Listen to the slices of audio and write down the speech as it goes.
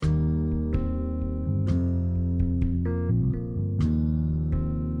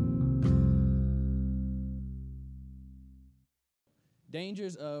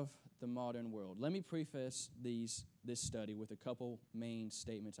Dangers of the modern world. Let me preface this study with a couple main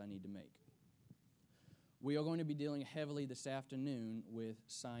statements I need to make. We are going to be dealing heavily this afternoon with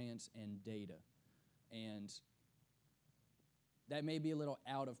science and data. And that may be a little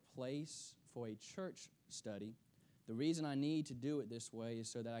out of place for a church study. The reason I need to do it this way is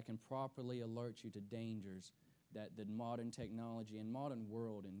so that I can properly alert you to dangers that the modern technology and modern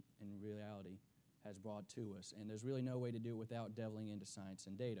world in reality has brought to us. And there's really no way to do it without delving into science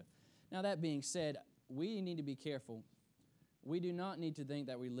and data. Now, that being said, we need to be careful. We do not need to think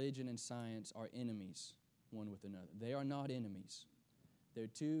that religion and science are enemies one with another. They are not enemies. They're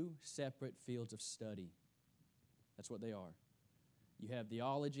two separate fields of study. That's what they are. You have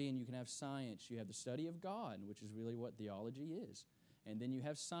theology and you can have science. You have the study of God, which is really what theology is. And then you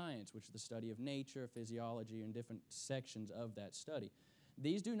have science, which is the study of nature, physiology, and different sections of that study.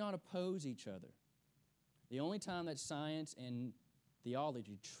 These do not oppose each other. The only time that science and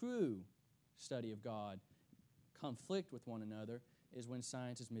theology, true study of God, conflict with one another is when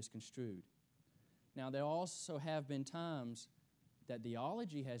science is misconstrued. Now, there also have been times that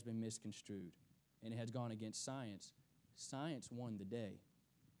theology has been misconstrued and it has gone against science. Science won the day,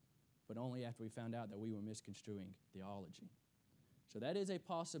 but only after we found out that we were misconstruing theology. So that is a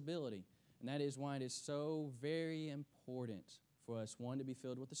possibility, and that is why it is so very important for us, one, to be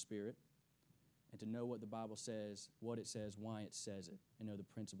filled with the Spirit, and to know what the Bible says, what it says, why it says it, and know the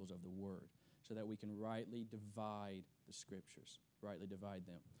principles of the Word, so that we can rightly divide the Scriptures, rightly divide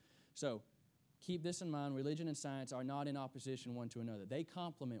them. So keep this in mind. Religion and science are not in opposition one to another. They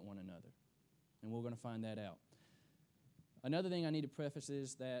complement one another, and we're going to find that out. Another thing I need to preface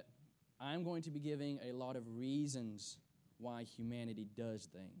is that I'm going to be giving a lot of reasons why humanity does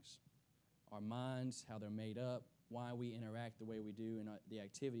things. Our minds, how they're made up, why we interact the way we do, and the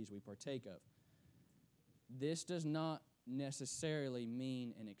activities we partake of. This does not necessarily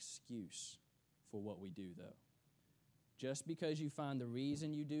mean an excuse for what we do, though. Just because you find the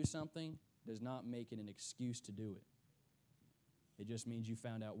reason you do something does not make it an excuse to do it. It just means you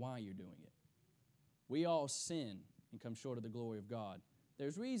found out why you're doing it. We all sin and come short of the glory of God.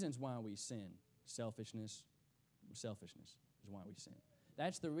 There's reasons why we sin. Selfishness is why we sin.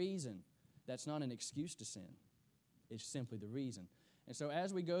 That's the reason. That's not an excuse to sin. It's simply the reason. And so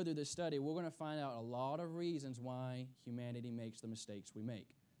as we go through this study, we're going to find out a lot of reasons why humanity makes the mistakes we make.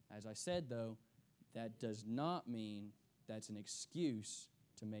 As I said, though, that does not mean that's an excuse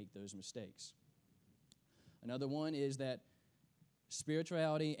to make those mistakes. Another one is that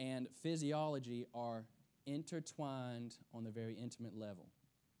spirituality and physiology are intertwined on the very intimate level.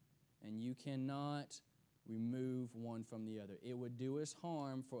 And you cannot remove one from the other. It would do us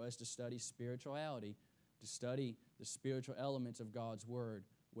harm for us to study spirituality, to study the spiritual elements of God's Word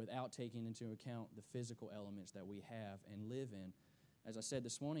without taking into account the physical elements that we have and live in. As I said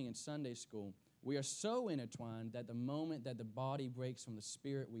this morning in Sunday school, we are so intertwined that the moment that the body breaks from the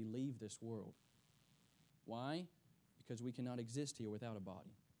spirit, we leave this world. Why? Because we cannot exist here without a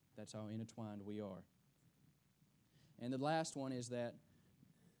body. That's how intertwined we are. And the last one is that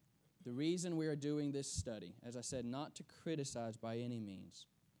the reason we are doing this study, as I said, not to criticize by any means,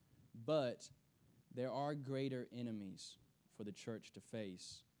 but there are greater enemies for the church to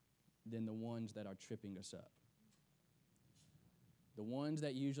face than the ones that are tripping us up. The ones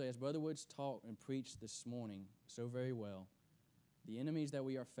that usually, as Brother Woods taught and preached this morning so very well, the enemies that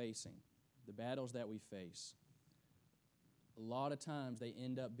we are facing, the battles that we face, a lot of times they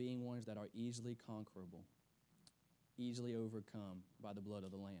end up being ones that are easily conquerable, easily overcome by the blood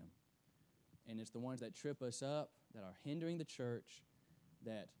of the Lamb. And it's the ones that trip us up, that are hindering the church,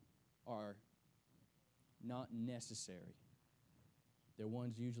 that are not necessary. They're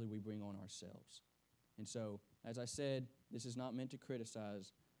ones usually we bring on ourselves. And so, as I said, this is not meant to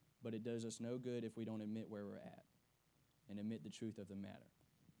criticize, but it does us no good if we don't admit where we're at and admit the truth of the matter.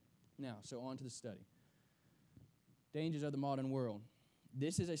 Now, so on to the study. Dangers of the modern world.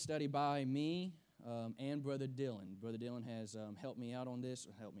 This is a study by me and Brother Dylan. Brother Dylan has helped me out on this.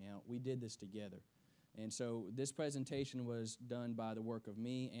 We did this together. And so this presentation was done by the work of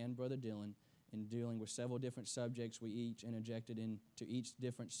me and Brother Dylan in dealing with several different subjects. We each interjected into each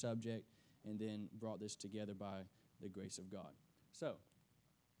different subject and then brought this together by the grace of God. So,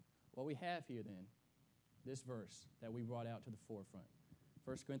 what we have here then, this verse that we brought out to the forefront.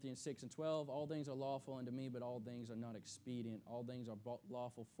 1 Corinthians 6 and 12, all things are lawful unto me, but all things are not expedient. All things are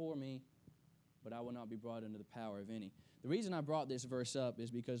lawful for me, but I will not be brought under the power of any. The reason I brought this verse up is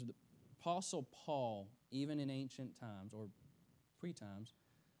because the Apostle Paul, even in ancient times, or pre-times,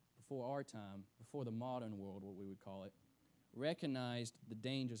 before our time, before the modern world, what we would call it, recognized the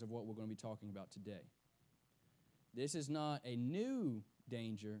dangers of what we're going to be talking about today. This is not a new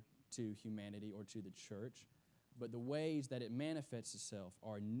danger to humanity or to the church, but the ways that it manifests itself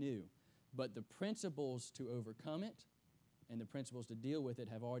are new. But the principles to overcome it and the principles to deal with it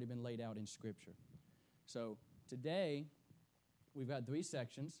have already been laid out in Scripture. So today, we've got 3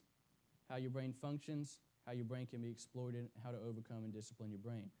 sections: how your brain functions, how your brain can be exploited, how to overcome and discipline your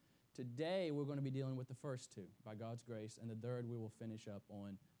brain. Today, we're going to be dealing with the first 2, by God's grace, and the third we will finish up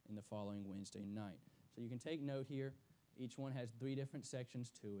on in the following Wednesday night. So you can take note here. Each one has 3 different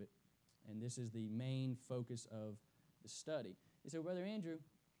sections to it, and this is the main focus of the study. You say, Brother Andrew,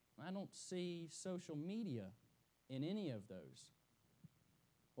 I don't see social media in any of those.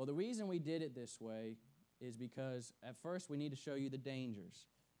 Well, the reason we did it this way is because at first we need to show you the dangers,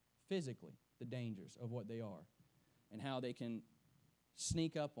 physically, the dangers of what they are and how they can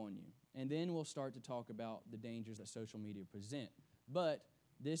sneak up on you. And then we'll start to talk about the dangers that social media present. But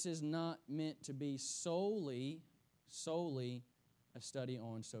this is not meant to be solely a study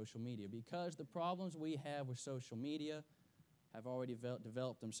on social media, because the problems we have with social media have already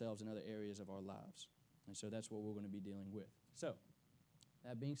developed themselves in other areas of our lives. And so that's what we're going to be dealing with. So,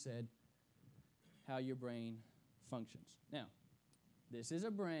 that being said, how your brain functions. Now, this is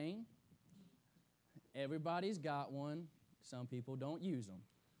a brain. Everybody's got one. Some people don't use them.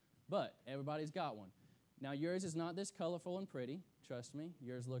 But everybody's got one. Now, yours is not this colorful and pretty. Trust me.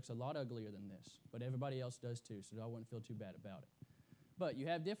 Yours looks a lot uglier than this. But everybody else does too, so I wouldn't feel too bad about it. But you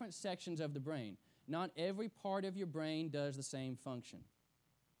have different sections of the brain. Not every part of your brain does the same function.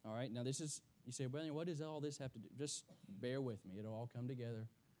 All right? Now, this is, you say, Brother, what does all this have to do? Just bear with me. It'll all come together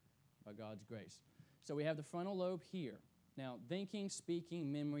by God's grace. So we have the frontal lobe here. Now, thinking,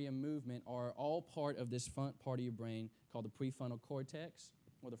 speaking, memory, and movement are all part of this front part of your brain called the prefrontal cortex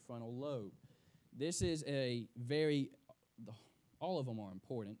or the frontal lobe. This is all of them are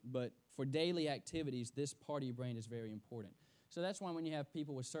important, but for daily activities, this part of your brain is very important. So that's why when you have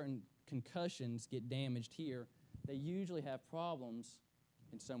people with certain concussions get damaged here, they usually have problems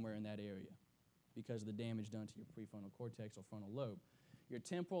somewhere in that area because of the damage done to your prefrontal cortex or frontal lobe. Your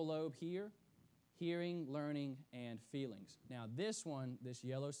temporal lobe here, hearing, learning, and feelings. Now this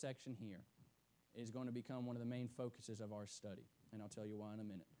yellow section here, is going to become one of the main focuses of our study, and I'll tell you why in a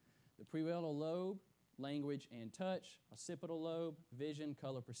minute. The parietal lobe, language and touch, occipital lobe, vision,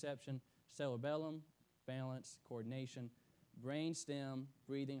 color perception, cerebellum, balance, coordination, brain stem,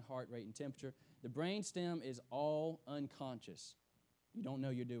 breathing, heart rate, and temperature. The brain stem is all unconscious. You don't know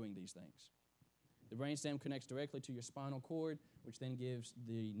you're doing these things. The brain stem connects directly to your spinal cord, which then gives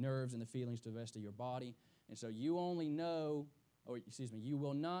the nerves and the feelings to the rest of your body. And so you will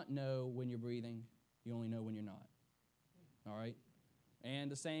not know when you're breathing. You only know when you're not. All right?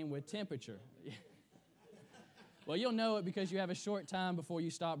 And the same with temperature. Well, you'll know it because you have a short time before you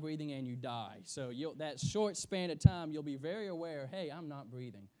stop breathing and you die. So that short span of time, you'll be very aware, hey, I'm not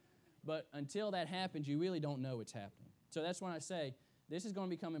breathing. But until that happens, you really don't know what's happening. So that's when I say this is going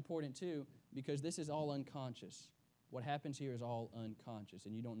to become important too, because this is all unconscious. What happens here is all unconscious,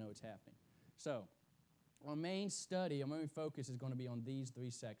 and you don't know what's happening. So our main study, our main focus is going to be on these 3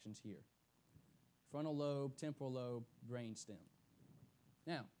 sections here. Frontal lobe, temporal lobe, brain stem.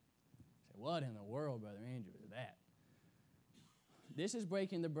 Now, say, what in the world, Brother Andrew, is that? This is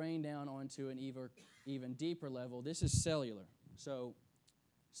breaking the brain down onto an even deeper level. This is cellular. So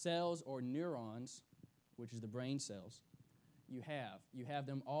cells or neurons, which is the brain cells, you have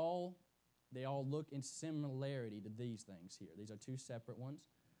them all, they all look in similarity to these things here. These are 2 separate ones,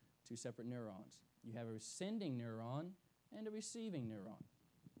 2 separate neurons. You have a sending neuron and a receiving neuron.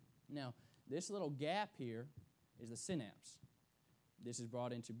 Now, this little gap here is the synapse. This is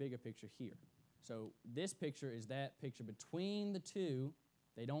brought into bigger picture here. So this picture is that picture between the 2.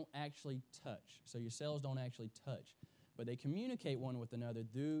 They don't actually touch. So your cells don't actually touch. But they communicate one with another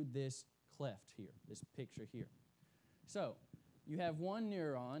through this cleft here, this picture here. So you have one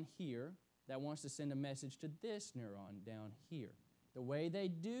neuron here that wants to send a message to this neuron down here. The way they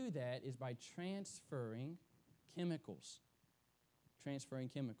do that is by transferring chemicals.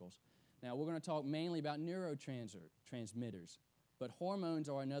 Now, we're going to talk mainly about neurotransmitters, but hormones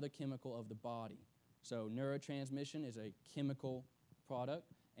are another chemical of the body. So neurotransmission is a chemical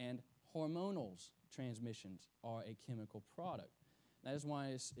product, and hormonal transmissions are a chemical product. That is why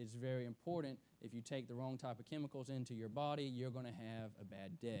it's very important. If you take the wrong type of chemicals into your body, you're going to have a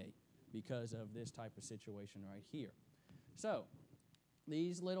bad day because of this type of situation right here. So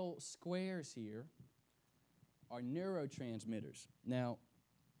these little squares here are neurotransmitters. Now,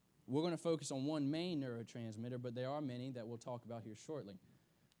 we're going to focus on one main neurotransmitter, but there are many that we'll talk about here shortly.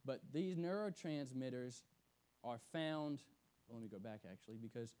 But these neurotransmitters are found, well, let me go back actually,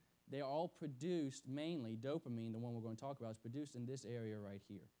 because They are all produced, mainly dopamine, the one we're going to talk about, is produced in this area right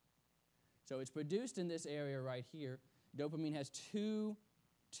here. So it's produced in this area right here. Dopamine has two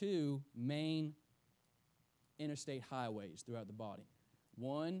main interstate highways throughout the body.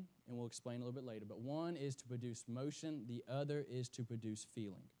 One, and we'll explain a little bit later, but one is to produce motion, the other is to produce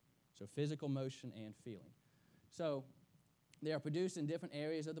feeling. So physical motion and feeling. So they are produced in different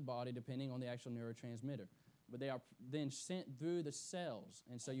areas of the body depending on the actual neurotransmitter. But they are then sent through the cells.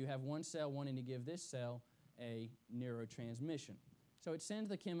 And so you have one cell wanting to give this cell a neurotransmission. So it sends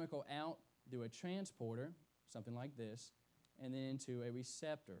the chemical out through a transporter, something like this, and then into a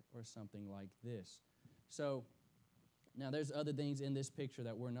receptor or something like this. So now there's other things in this picture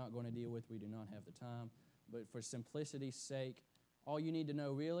that we're not going to deal with. We do not have the time. But for simplicity's sake, all you need to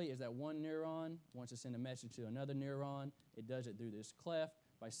know really is that one neuron wants to send a message to another neuron. It does it through this cleft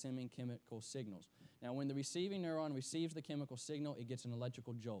by sending chemical signals. Now when the receiving neuron receives the chemical signal, it gets an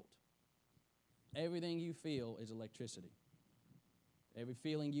electrical jolt. Everything you feel is electricity. Every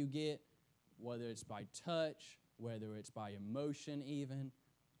feeling you get, whether it's by touch, whether it's by emotion even,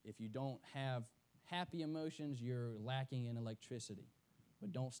 if you don't have happy emotions, you're lacking in electricity.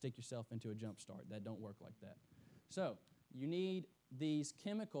 But don't stick yourself into a jump start. That don't work like that. So you need these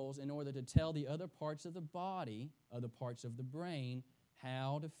chemicals in order to tell the other parts of the body, other parts of the brain,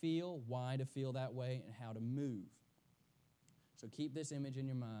 how to feel, why to feel that way, and how to move. So keep this image in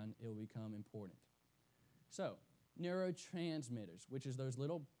your mind. It will become important. So neurotransmitters, which is those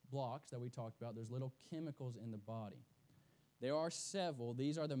little blocks that we talked about, those little chemicals in the body. There are several.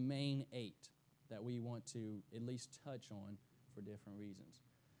 These are the main 8 that we want to at least touch on for different reasons.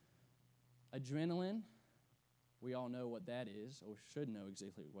 Adrenaline, we all know what that is, or should know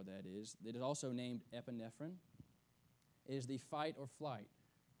exactly what that is. It is also named epinephrine. It is the fight or flight.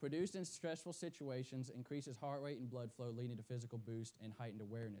 Produced in stressful situations, increases heart rate and blood flow, leading to physical boost and heightened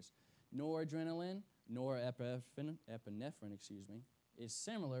awareness. Noradrenaline, norepinephrine, is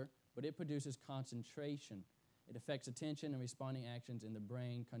similar, but it produces concentration. It affects attention and responding actions in the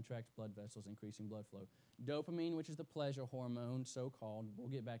brain, contracts blood vessels, increasing blood flow. Dopamine, which is the pleasure hormone, so-called, we'll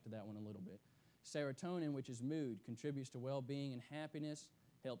get back to that one a little bit. Serotonin, which is mood, contributes to well-being and happiness,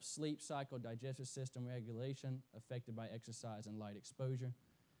 helps sleep cycle, digestive system regulation, affected by exercise and light exposure.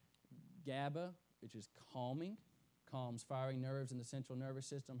 GABA, which is calming, calms firing nerves in the central nervous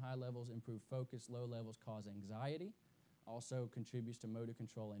system. High levels improve focus, low levels cause anxiety. Also contributes to motor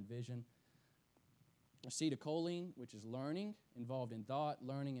control and vision. Acetylcholine, which is learning, involved in thought,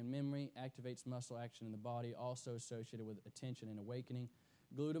 learning, and memory, activates muscle action in the body, also associated with attention and awakening.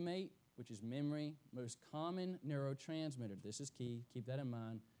 Glutamate, which is memory, most common neurotransmitter. This is key, keep that in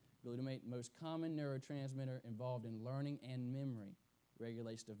mind. Glutamate, most common neurotransmitter involved in learning and memory,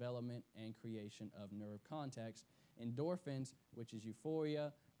 regulates development and creation of nerve contacts. Endorphins, which is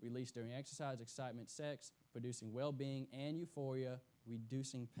euphoria, released during exercise, excitement, sex, producing well-being and euphoria,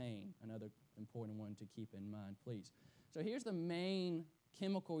 reducing pain. Another important one to keep in mind, please. So here's the main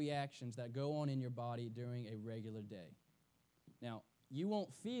chemical reactions that go on in your body during a regular day. Now, you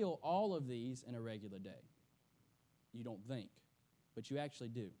won't feel all of these in a regular day. You don't think, but you actually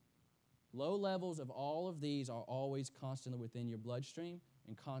do. Low levels of all of these are always constantly within your bloodstream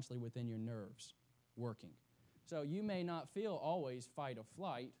and constantly within your nerves working. So you may not feel always fight or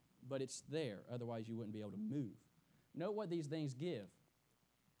flight, but it's there. Otherwise, you wouldn't be able to move. Note what these things give.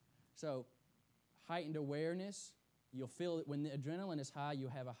 So heightened awareness, you'll feel it when the adrenaline is high,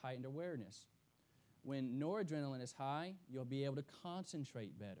 you'll have a heightened awareness. When noradrenaline is high, you'll be able to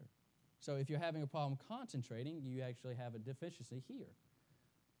concentrate better. So if you're having a problem concentrating, you actually have a deficiency here.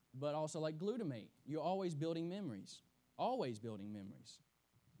 But also like glutamate, you're always building memories,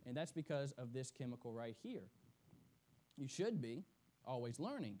 And that's because of this chemical right here. You should be always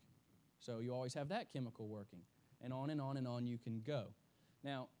learning. So you always have that chemical working. And on and on and on you can go.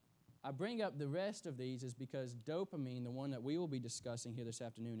 Now, I bring up the rest of these is because dopamine, the one that we will be discussing here this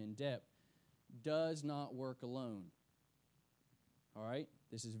afternoon in depth, does not work alone. All right?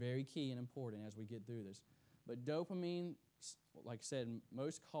 This is very key and important as we get through this. But dopamine, like I said,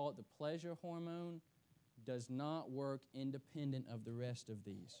 most call it the pleasure hormone, does not work independent of the rest of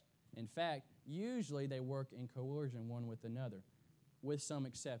these. In fact, usually they work in coercion one with another, with some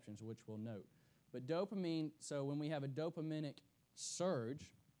exceptions, which we'll note. But dopamine, so when we have a dopaminic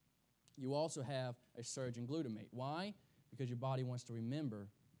surge, you also have a surge in glutamate. Why? Because your body wants to remember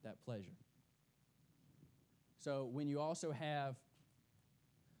that pleasure. So when you also have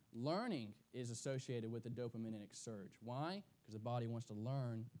learning is associated with the dopaminic surge. Why? Because the body wants to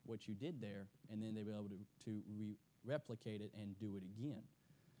learn what you did there, and then they'll be able to replicate it and do it again.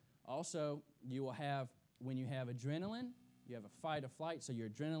 Also, you will have, when you have adrenaline, You have a fight or flight, so your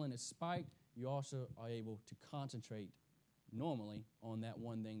adrenaline is spiked. You also are able to concentrate normally on that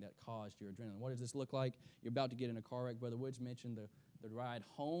one thing that caused your adrenaline. What does this look like? You're about to get in a car wreck. Brother Woods mentioned the ride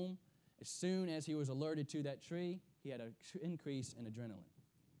home. As soon as he was alerted to that tree, he had an increase in adrenaline.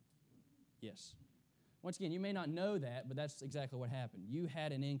 Yes. Once again, you may not know that, but that's exactly what happened. You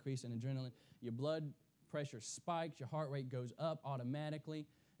had an increase in adrenaline. Your blood pressure spikes, your heart rate goes up automatically,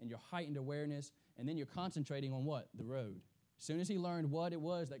 and your heightened awareness, and then you're concentrating on what? The road. As soon as he learned what it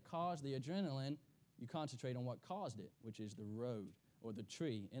was that caused the adrenaline, you concentrate on what caused it, which is the road, or the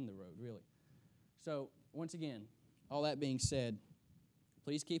tree in the road, really. So, once again, all that being said,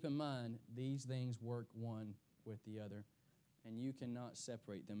 please keep in mind these things work one with the other, and you cannot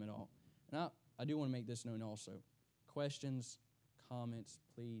separate them at all. And I do want to make this known also. Questions, comments,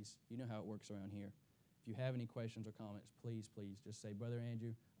 please. You know how it works around here. If you have any questions or comments, please just say, Brother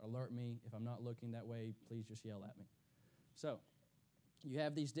Andrew, alert me. If I'm not looking that way, please just yell at me. So, you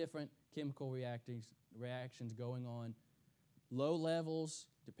have these different chemical reactions going on. Low levels,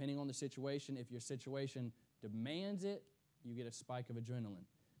 depending on the situation. If your situation demands it, you get a spike of adrenaline.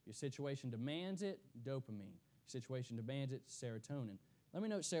 Your situation demands it, dopamine. Your situation demands it, serotonin. Let me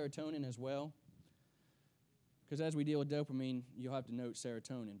note serotonin as well, because as we deal with dopamine, you'll have to note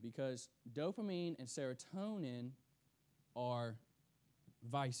serotonin, because dopamine and serotonin are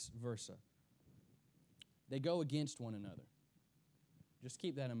vice versa. They go against one another. Just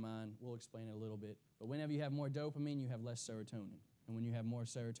keep that in mind. We'll explain it a little bit. But whenever you have more dopamine, you have less serotonin. And when you have more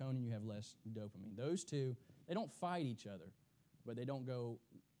serotonin, you have less dopamine. Those two, they don't fight each other, but they don't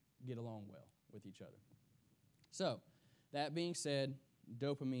get along well with each other. So, that being said,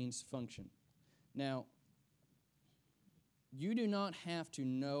 dopamine's function. Now, you do not have to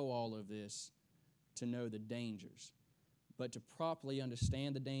know all of this to know the dangers, but to properly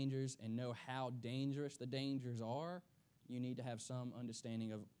understand the dangers and know how dangerous the dangers are, you need to have some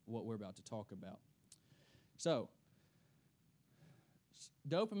understanding of what we're about to talk about. So,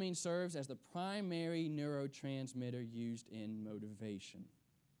 dopamine serves as the primary neurotransmitter used in motivation.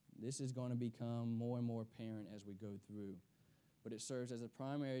 This is going to become more and more apparent as we go through. But it serves as a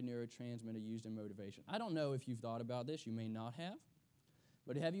primary neurotransmitter used in motivation. I don't know if you've thought about this. You may not have.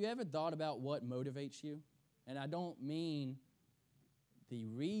 But have you ever thought about what motivates you? And I don't mean the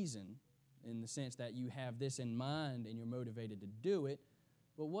reason in the sense that you have this in mind and you're motivated to do it,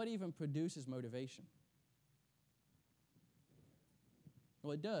 but what even produces motivation?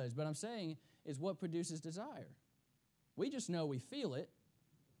 Well, it does, but I'm saying is what produces desire. We just know we feel it,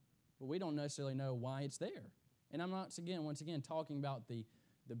 but we don't necessarily know why it's there. And I'm not, once again, talking about the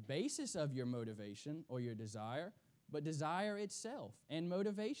basis of your motivation or your desire, but desire itself and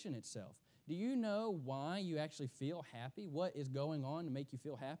motivation itself. Do you know why you actually feel happy? What is going on to make you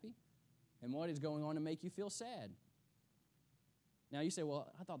feel happy? And what is going on to make you feel sad? Now you say,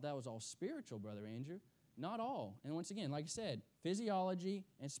 well, I thought that was all spiritual, Brother Andrew. Not all. And once again, like I said, physiology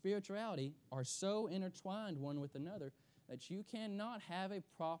and spirituality are so intertwined one with another that you cannot have a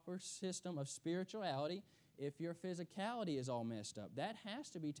proper system of spirituality if your physicality is all messed up. That has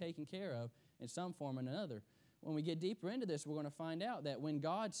to be taken care of in some form or another. When we get deeper into this, we're going to find out that when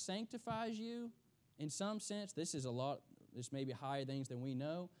God sanctifies you, in some sense, this may be higher things than we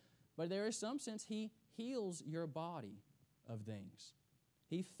know, but there is some sense He heals your body of things.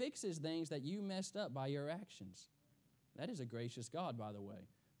 He fixes things that you messed up by your actions. That is a gracious God, by the way.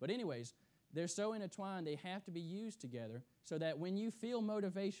 But anyways, they're so intertwined, they have to be used together so that when you feel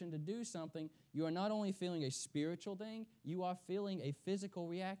motivation to do something, you are not only feeling a spiritual thing, you are feeling a physical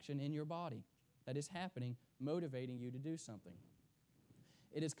reaction in your body that is happening, motivating you to do something.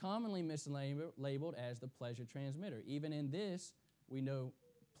 It is commonly mislabeled as the pleasure transmitter. Even in this, we know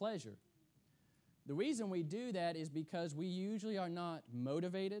pleasure. The reason we do that is because we usually are not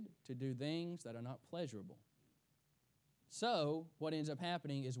motivated to do things that are not pleasurable. So, what ends up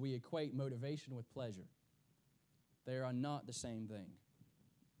happening is we equate motivation with pleasure. They are not the same thing.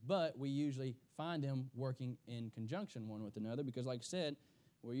 But we usually find them working in conjunction one with another because, like I said,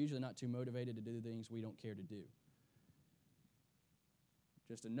 we're usually not too motivated to do things we don't care to do.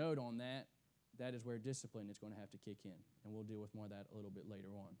 Just a note on that, that is where discipline is going to have to kick in, and we'll deal with more of that a little bit later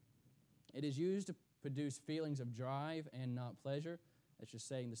on. It is used to produce feelings of drive and not pleasure. That's just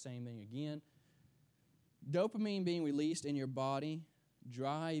saying the same thing again. Dopamine being released in your body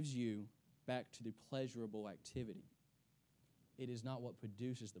drives you back to the pleasurable activity. It is not what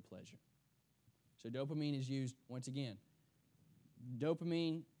produces the pleasure. So dopamine is used, once again,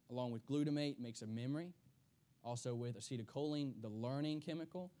 dopamine along with glutamate makes a memory. Also with acetylcholine, the learning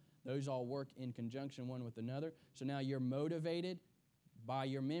chemical. Those all work in conjunction one with another. So now you're motivated. By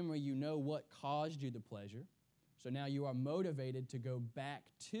your memory, you know what caused you the pleasure. So now you are motivated to go back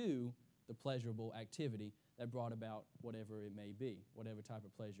to the pleasurable activity that brought about whatever it may be, whatever type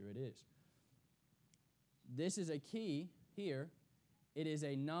of pleasure it is. This is a key here. It is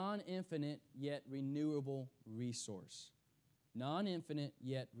a non-infinite yet renewable resource. Non-infinite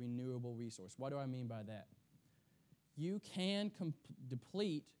yet renewable resource. What do I mean by that? You can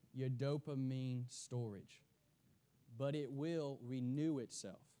deplete your dopamine storage, but it will renew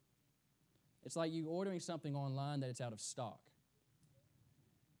itself. It's like you ordering something online that it's out of stock.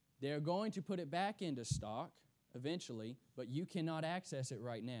 They're going to put it back into stock eventually, but you cannot access it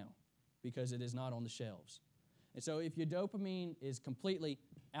right now because it is not on the shelves. And so if your dopamine is completely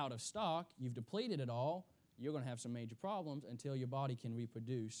out of stock, you've depleted it all, you're going to have some major problems until your body can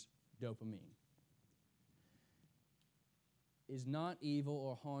reproduce dopamine. Is not evil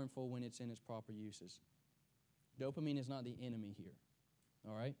or harmful when it's in its proper uses. Dopamine is not the enemy here,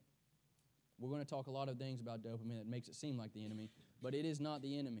 all right? We're going to talk a lot of things about dopamine that makes it seem like the enemy, but it is not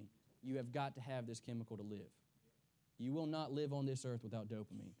the enemy. You have got to have this chemical to live. You will not live on this earth without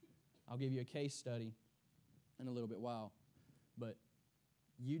dopamine. I'll give you a case study in a little bit while, but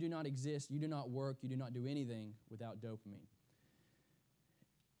you do not exist, you do not work, you do not do anything without dopamine.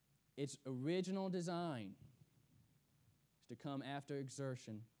 Its original design is to come after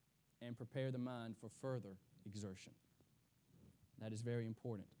exertion and prepare the mind for further exertion. That is very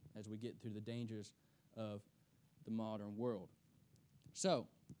important as we get through the dangers of the modern world. So,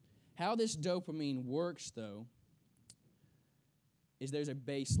 how this dopamine works, though, is there's a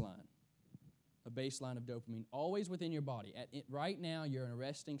baseline of dopamine always within your body. Right now, you're in a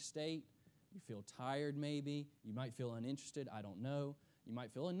resting state. You feel tired, maybe. You might feel uninterested. I don't know. You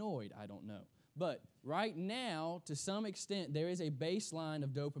might feel annoyed. I don't know. But right now, to some extent, there is a baseline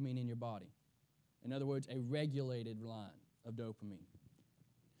of dopamine in your body. In other words, a regulated line of dopamine.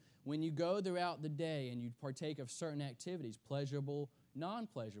 When you go throughout the day and you partake of certain activities, pleasurable,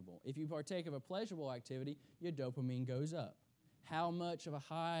 non-pleasurable, if you partake of a pleasurable activity, your dopamine goes up. How much of a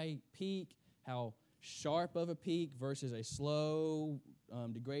high peak, how sharp of a peak versus a slow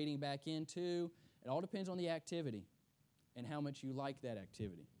degrading back into, it all depends on the activity and how much you like that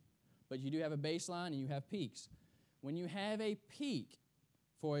activity. But you do have a baseline and you have peaks. When you have a peak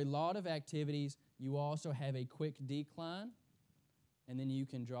for a lot of activities, you also have a quick decline, and then you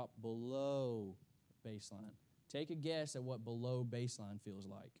can drop below baseline. Take a guess at what below baseline feels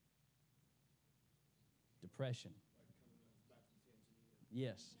like. Depression.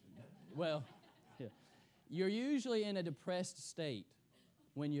 Yes. Well, yeah. You're usually in a depressed state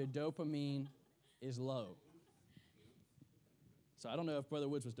when your dopamine is low. So I don't know if Brother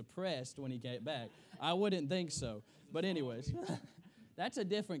Woods was depressed when he came back. I wouldn't think so. But anyways, that's a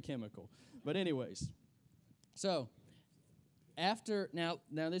different chemical. But anyways, so now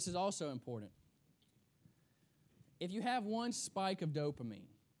this is also important. If you have one spike of dopamine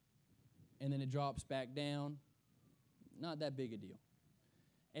and then it drops back down, not that big a deal.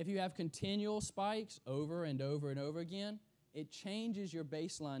 If you have continual spikes over and over and over again, it changes your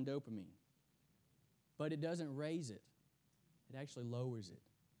baseline dopamine. But it doesn't raise it. It actually lowers it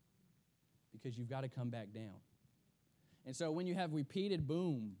because you've got to come back down. And so when you have repeated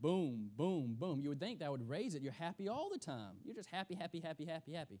boom, boom, boom, boom, you would think that would raise it. You're happy all the time. You're just happy, happy, happy,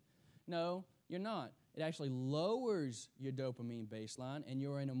 happy, happy. No, you're not. It actually lowers your dopamine baseline, and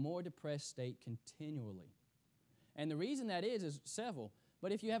you're in a more depressed state continually. And the reason that is several.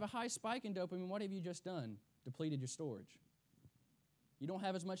 But if you have a high spike in dopamine, what have you just done? Depleted your storage. You don't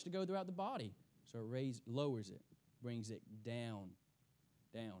have as much to go throughout the body, so it lowers it, brings it down.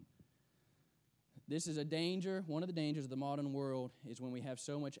 This is a danger. One of the dangers of the modern world is when we have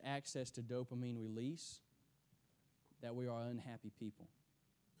so much access to dopamine release that we are unhappy people.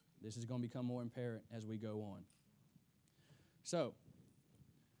 This is going to become more apparent as we go on. So,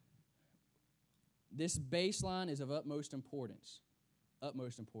 this baseline is of utmost importance.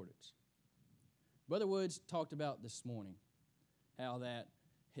 Utmost importance. Brother Woods talked about this morning how that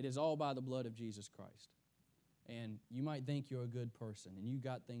it is all by the blood of Jesus Christ. And you might think you're a good person and you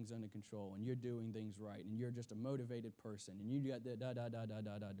got things under control and you're doing things right and you're just a motivated person and you got the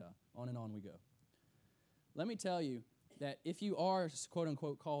on and on we go. Let me tell you that if you are, quote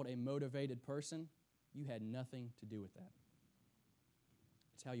unquote, called a motivated person, you had nothing to do with that.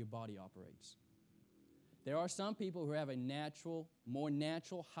 It's how your body operates. There are some people who have a more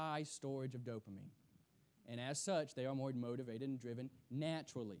natural high storage of dopamine. And as such, they are more motivated and driven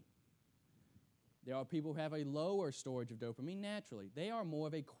naturally. There are people who have a lower storage of dopamine naturally. They are more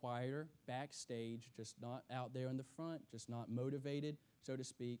of a quieter, backstage, just not out there in the front, just not motivated, so to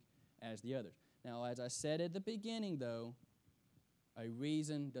speak, as the others. Now, as I said at the beginning, though, a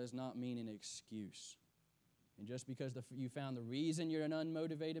reason does not mean an excuse. And just because you found the reason you're an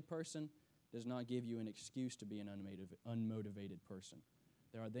unmotivated person does not give you an excuse to be an unmotivated person.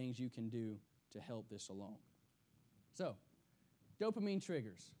 There are things you can do to help this along. So, dopamine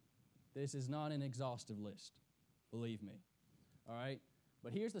triggers. This is not an exhaustive list, believe me. All right?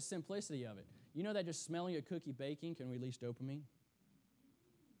 But here's the simplicity of it. You know that just smelling a cookie baking can release dopamine?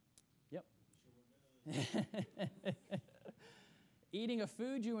 Yep. Eating a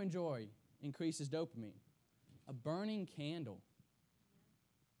food you enjoy increases dopamine. A burning candle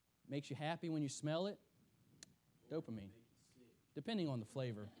makes you happy when you smell it. Dopamine. Depending on the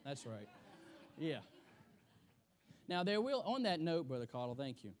flavor. That's right. Yeah. Now, there will, on that note, Brother Cottle,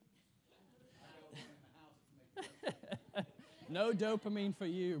 thank you. No dopamine for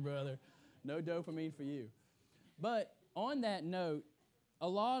you, brother. No dopamine for you. But on that note, a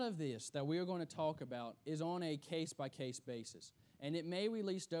lot of this that we are going to talk about is on a case-by-case basis. And it may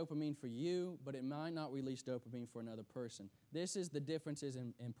release dopamine for you, but it might not release dopamine for another person. This is the differences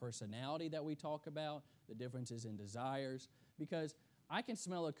in personality that we talk about, the differences in desires. Because I can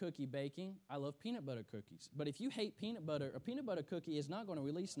smell a cookie baking. I love peanut butter cookies. But if you hate peanut butter, a peanut butter cookie is not going to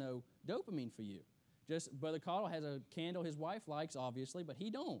release no dopamine for you. Just Brother Cottle has a candle his wife likes, obviously, but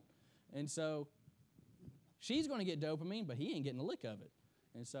he don't. And so she's going to get dopamine, but he ain't getting a lick of it.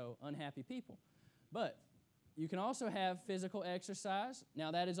 And so unhappy people. But you can also have physical exercise.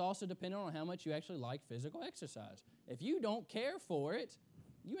 Now, that is also dependent on how much you actually like physical exercise. If you don't care for it,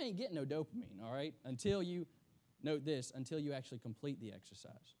 you ain't getting no dopamine, all right? Until you, note this, until you actually complete the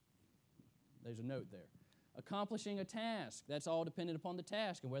exercise. There's a note there. Accomplishing a task. That's all dependent upon the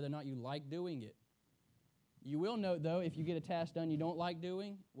task and whether or not you like doing it. You will note, though, if you get a task done you don't like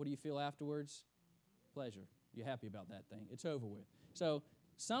doing, what do you feel afterwards? Pleasure. You're happy about that thing. It's over with. So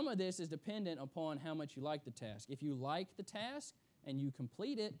some of this is dependent upon how much you like the task. If you like the task and you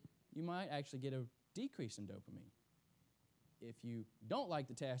complete it, you might actually get a decrease in dopamine. If you don't like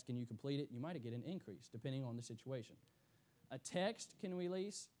the task and you complete it, you might get an increase, depending on the situation. A text can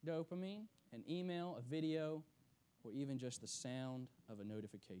release dopamine, an email, a video, or even just the sound of a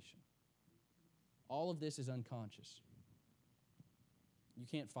notification. All of this is unconscious. You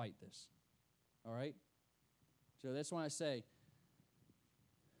can't fight this. All right? So that's why I say,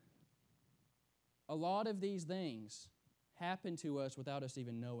 a lot of these things happen to us without us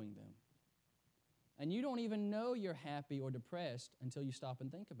even knowing them. And you don't even know you're happy or depressed until you stop and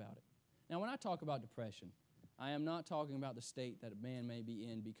think about it. Now, when I talk about depression, I am not talking about the state that a man may be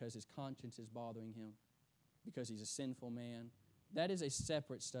in because his conscience is bothering him, because he's a sinful man. That is a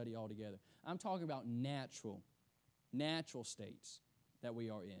separate study altogether. I'm talking about natural states that we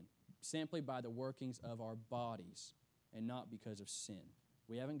are in, simply by the workings of our bodies and not because of sin.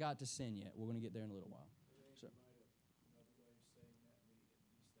 We haven't got to sin yet. We're going to get there in a little while. So, another way of saying that would be that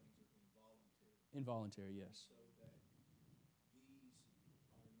these things are involuntary. Involuntary, yes. So that these are not,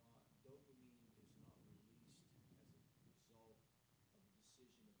 dopamine is not released as a result of a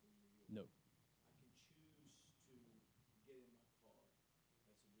decision of the will. No. I can choose to get in my car.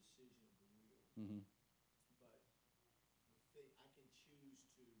 That's a decision of the will. Mm-hmm. But I can choose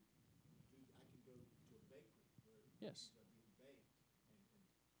to I can go to a bakery where Yes. cookies are being baked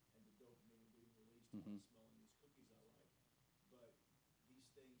and the dopamine being released Mm-hmm. on smelling these cookies I like. But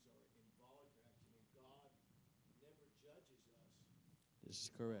these things are involuntary action, and God never judges us. This is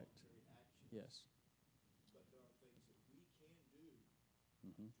correct. Voluntary actions. Yes. But there are things that we can do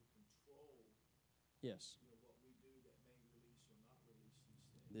Mm-hmm. to control. Yes. What we do that may release or not release these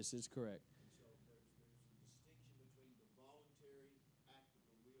things. This is correct. And so there's a distinction between the voluntary act of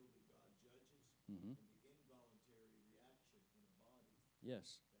the will that God judges Mm-hmm. and the involuntary reaction in a body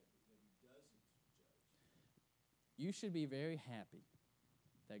Yes. that He doesn't judge. You should be very happy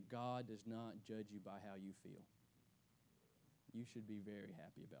that God does not judge you by how you feel. You should be very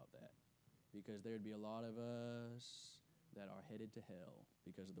happy about that, because there'd be a lot of us that are headed to hell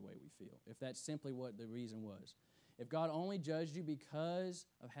because of the way we feel, if that's simply what the reason was. If God only judged you because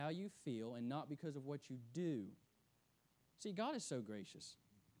of how you feel and not because of what you do. See, God is so gracious.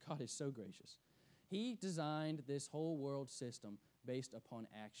 God is so gracious. He designed this whole world system based upon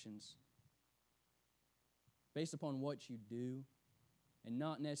actions, based upon what you do, and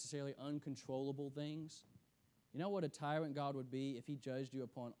not necessarily uncontrollable things. You know what a tyrant God would be if He judged you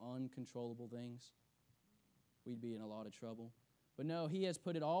upon uncontrollable things? We'd be in a lot of trouble. But no, He has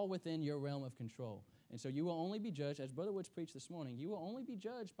put it all within your realm of control. And so you will only be judged, as Brother Woods preached this morning, you will only be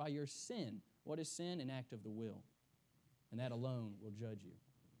judged by your sin. What is sin? An act of the will. And that alone will judge you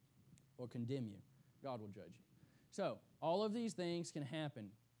or condemn you. God will judge you. So, all of these things can happen.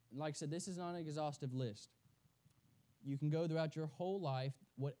 Like I said, this is not an exhaustive list. You can go throughout your whole life,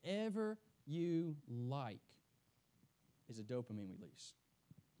 whatever you like, is a dopamine release.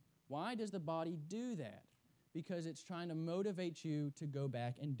 Why does the body do that? Because it's trying to motivate you to go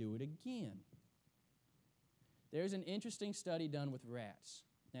back and do it again. There's an interesting study done with rats.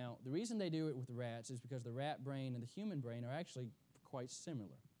 Now, the reason they do it with rats is because the rat brain and the human brain are actually quite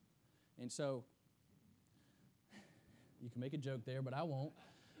similar. And so, you can make a joke there, but I won't.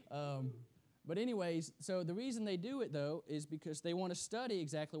 But anyways, so the reason they do it, though, is because they want to study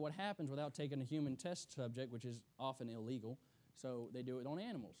exactly what happens without taking a human test subject, which is often illegal. So they do it on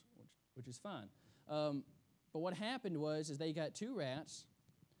animals, which is fine. But what happened was they got 2 rats.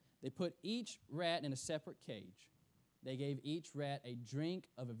 They put each rat in a separate cage. They gave each rat a drink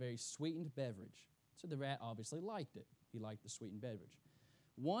of a very sweetened beverage. So the rat obviously liked it. He liked the sweetened beverage.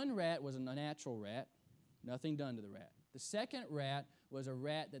 One rat was a natural rat, nothing done to the rat. The second rat was a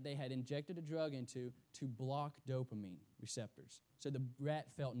rat that they had injected a drug into to block dopamine receptors. So the rat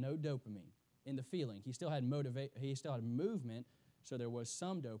felt no dopamine in the feeling. He still had movement, so there was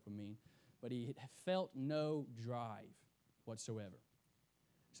some dopamine, but he felt no drive whatsoever.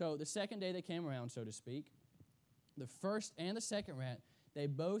 So the second day they came around, so to speak, the first and the second rat, they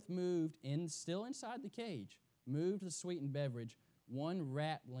both moved still inside the cage, moved the sweetened beverage 1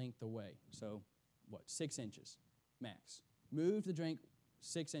 rat length away. So, 6 inches max. Moved the drink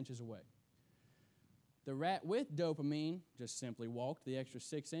 6 inches away. The rat with dopamine just simply walked the extra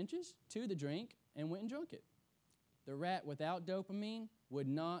 6 inches to the drink and went and drank it. The rat without dopamine would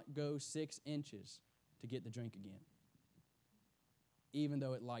not go 6 inches to get the drink again, even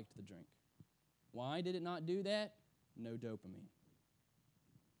though it liked the drink. Why did it not do that? No dopamine.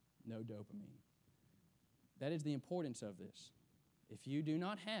 No dopamine. That is the importance of this. If you do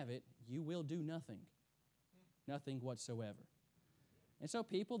not have it, you will do nothing. Nothing whatsoever. And so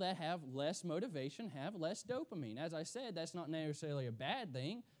people that have less motivation have less dopamine. As I said, that's not necessarily a bad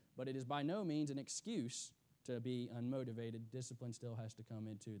thing, but it is by no means an excuse to be unmotivated. Discipline still has to come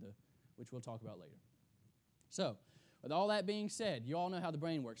into which we'll talk about later. So, with all that being said, you all know how the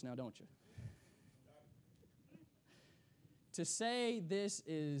brain works now, don't you? To say this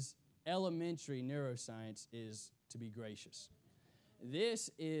is elementary neuroscience is to be gracious. This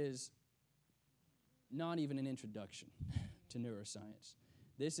is not even an introduction to neuroscience.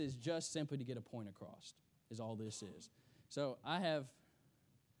 This is just simply to get a point across, is all this is. So I have,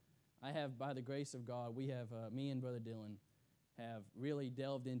 by the grace of God, me and Brother Dylan have really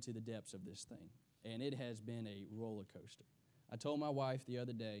delved into the depths of this thing, and it has been a roller coaster. I told my wife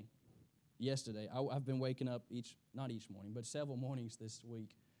yesterday, I've been waking up not each morning, but several mornings this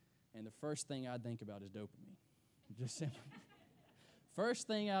week, and the first thing I think about is dopamine. Just simply. First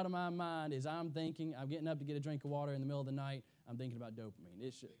thing out of my mind is I'm getting up to get a drink of water in the middle of the night, I'm thinking about dopamine.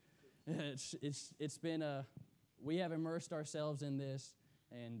 It's been we have immersed ourselves in this,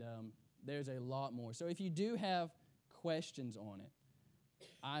 and there's a lot more. So if you do have questions on it,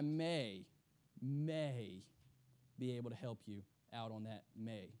 I may be able to help you out on that.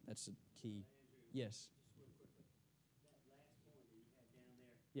 That's the key. Yes. Just real quickly, that last point that you had down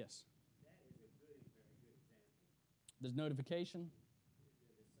there, Yes. that is a very good example. The notification?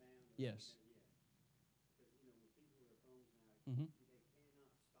 The sound. Yes. Yes. Because, with people with their phones now, Mm-hmm. they cannot stop.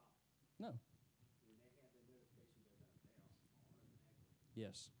 No. When they have the notification go down, they are automatically.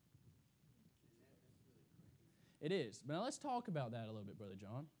 Yes. And that's really crazy. It is. But now let's talk about that a little bit, Brother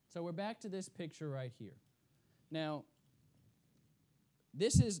John. So we're back to this picture right here. Now,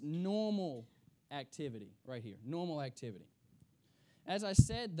 this is normal activity right here, normal activity. As I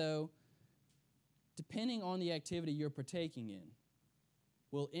said, though, depending on the activity you're partaking in,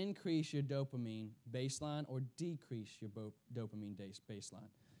 will increase your dopamine baseline or decrease your dopamine baseline.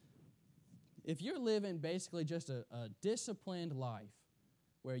 If you're living basically just a disciplined life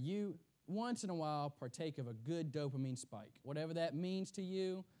where you once in a while partake of a good dopamine spike, whatever that means to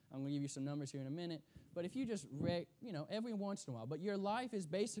you, I'm going to give you some numbers here in a minute, but if you just, every once in a while, but your life is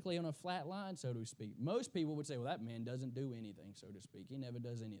basically on a flat line, so to speak. Most people would say, well, that man doesn't do anything, so to speak. He never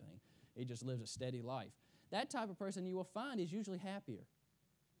does anything. He just lives a steady life. That type of person you will find is usually happier.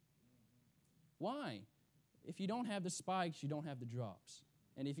 Why? If you don't have the spikes, you don't have the drops.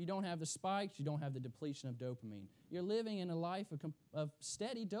 And if you don't have the spikes, you don't have the depletion of dopamine. You're living in a life of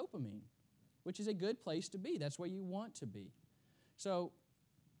steady dopamine, which is a good place to be. That's where you want to be. So,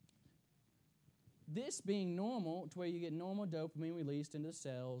 this being normal, to where you get normal dopamine released into the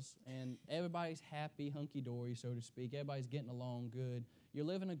cells, and everybody's happy, hunky-dory, so to speak. Everybody's getting along good. You're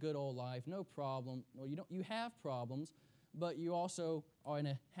living a good old life, no problem. Well, you have problems, but you also are in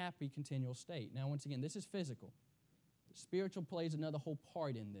a happy, continual state. Now, once again, this is physical. Spiritual plays another whole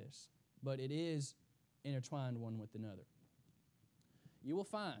part in this, but it is intertwined one with another. You will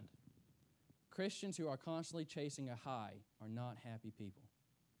find Christians who are constantly chasing a high are not happy people.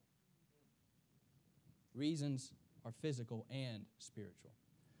 Reasons are physical and spiritual.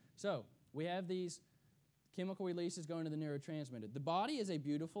 So, we have these chemical releases going to the neurotransmitter. The body is a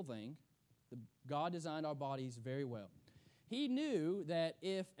beautiful thing. God designed our bodies very well. He knew that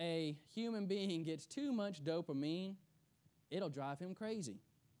if a human being gets too much dopamine, it'll drive him crazy.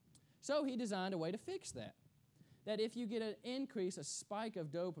 So he designed a way to fix that. That if you get an increase, a spike of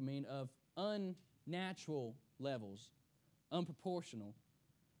dopamine of unnatural levels, unproportional,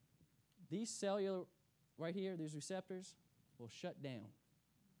 these cellular, right here, these receptors will shut down.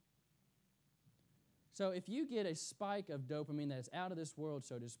 So if you get a spike of dopamine that is out of this world,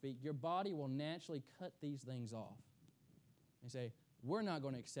 so to speak, your body will naturally cut these things off and say, we're not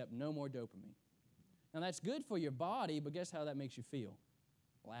going to accept no more dopamine. Now that's good for your body, but guess how that makes you feel?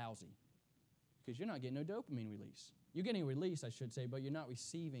 Lousy. Because you're not getting no dopamine release. You're getting a release, I should say, but you're not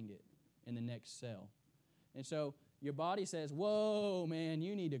receiving it in the next cell. And so your body says, whoa, man,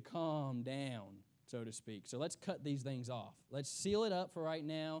 you need to calm down, so to speak. So let's cut these things off. Let's seal it up for right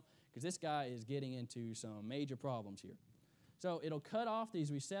now, because this guy is getting into some major problems here. So it'll cut off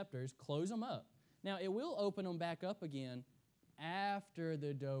these receptors, close them up. Now, it will open them back up again after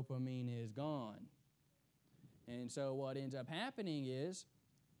the dopamine is gone. And so what ends up happening is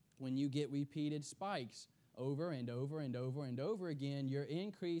when you get repeated spikes over and over and over and over again, your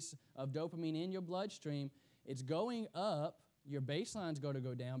increase of dopamine in your bloodstream, it's going up. Your baseline's going to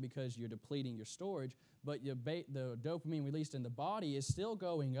go down because you're depleting your storage, but the dopamine released in the body is still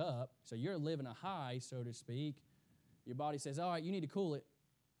going up, so you're living a high, so to speak. Your body says, all right, you need to cool it.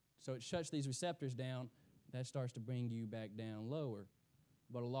 So it shuts these receptors down. That starts to bring you back down lower.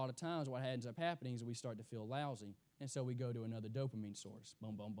 But a lot of times what ends up happening is we start to feel lousy, and so we go to another dopamine source.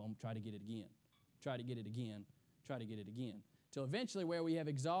 Boom, boom, boom, try to get it again. Try to get it again. Try to get it again. Till eventually where we have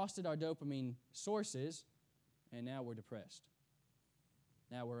exhausted our dopamine sources, and now we're depressed.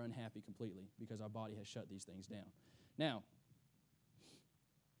 Now we're unhappy completely because our body has shut these things down. Now,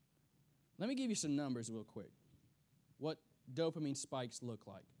 let me give you some numbers real quick. What dopamine spikes look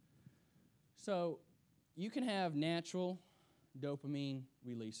like. So you can have natural dopamine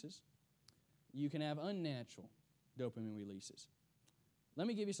releases. You can have unnatural dopamine releases. Let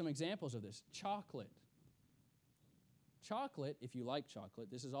me give you some examples of this. Chocolate. Chocolate, if you like chocolate,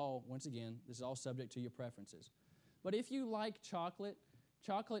 this is all, once again, this is all subject to your preferences. But if you like chocolate,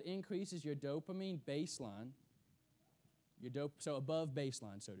 chocolate increases your dopamine baseline, so above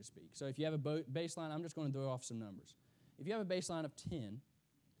baseline, so to speak. So if you have a baseline, I'm just going to throw off some numbers. If you have a baseline of 10,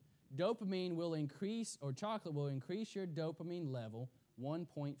 dopamine will increase, or chocolate will increase your dopamine level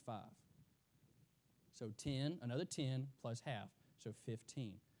 1.5. So 10, another 10 plus half, so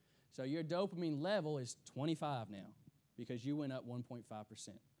 15. So your dopamine level is 25 now because you went up 1.5%.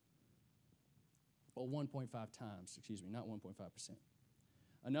 Or 1.5 times, not 1.5%.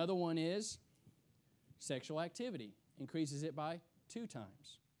 Another one is sexual activity. Increases it by 2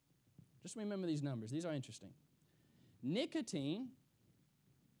 times. Just remember these numbers. These are interesting. Nicotine,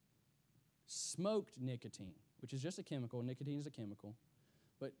 smoked nicotine, which is just a chemical. Nicotine is a chemical.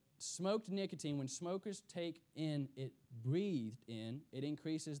 But smoked nicotine, when smokers take in it breathed in, it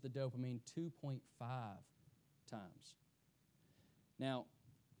increases the dopamine 2.5 times. Now,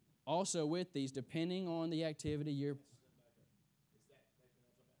 also with these, depending on the activity, you're...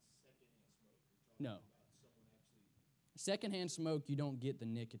 No. Secondhand smoke, you don't get the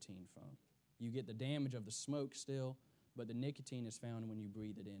nicotine from. You get the damage of the smoke still, but the nicotine is found when you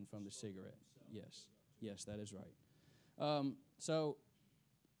breathe it in from the cigarette. Yes, that is right. So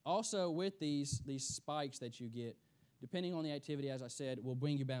also with these spikes that you get, depending on the activity, as I said, will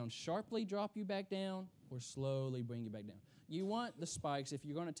bring you down sharply, drop you back down, or slowly bring you back down. You want the spikes. If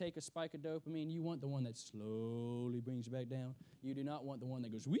you're going to take a spike of dopamine, you want the one that slowly brings you back down. You do not want the one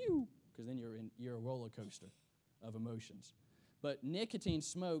that goes whew, because then you're a roller coaster of emotions. But nicotine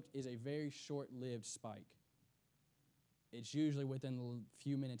smoked is a very short-lived spike. It's usually within a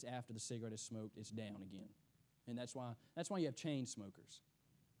few minutes after the cigarette is smoked, it's down again. And that's why you have chain smokers.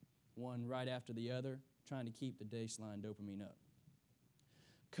 One right after the other, trying to keep the baseline dopamine up.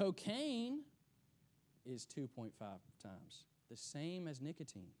 Cocaine is 2.5 times, the same as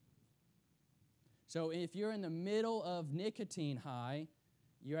nicotine. So if you're in the middle of nicotine high,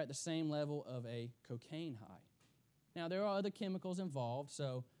 you're at the same level of a cocaine high. Now, there are other chemicals involved,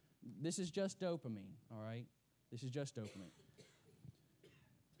 so this is just dopamine, all right? This is just dopamine.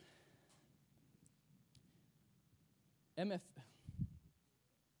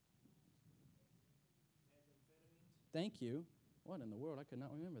 Thank you. What in the world? I could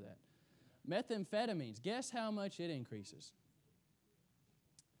not remember that. Methamphetamines. Guess how much it increases?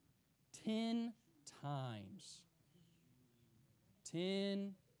 10 times.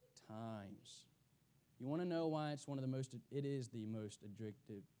 10 times. You want to know why it is the most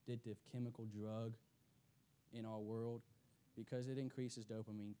addictive chemical drug in our world? Because it increases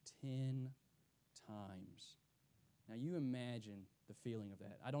dopamine 10 times. Now you imagine the feeling of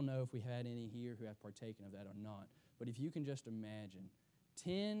that. I don't know if we had any here who have partaken of that or not, but if you can just imagine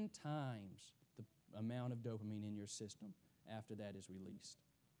 10 times the amount of dopamine in your system after that is released,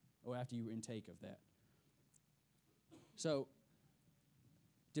 or after you intake of that. So,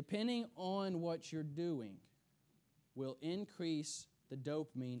 depending on what you're doing will increase the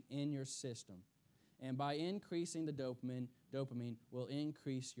dopamine in your system. And by increasing the dopamine will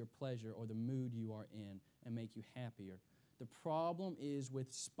increase your pleasure or the mood you are in and make you happier. The problem is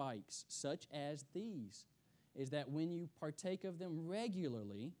with spikes such as these, is that when you partake of them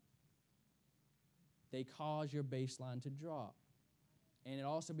regularly, they cause your baseline to drop. And it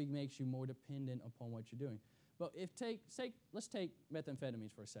also makes you more dependent upon what you're doing. But let's take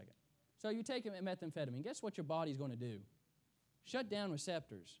methamphetamines for a second. So you take methamphetamine, guess what your body's going to do? Shut down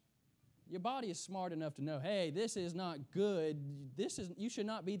receptors. Your body is smart enough to know, hey, this is not good. You should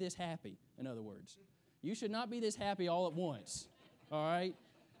not be this happy, in other words. You should not be this happy all at once. All right?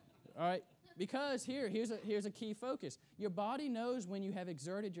 All right? Because here's a key focus. Your body knows when you have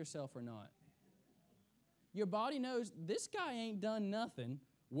exerted yourself or not. Your body knows this guy ain't done nothing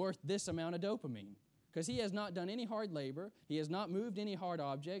worth this amount of dopamine, because he has not done any hard labor. He has not moved any hard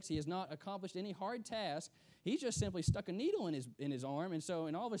objects. He has not accomplished any hard task. He's just simply stuck a needle in his arm,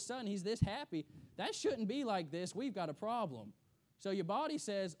 and all of a sudden he's this happy. That shouldn't be like this. We've got a problem. So your body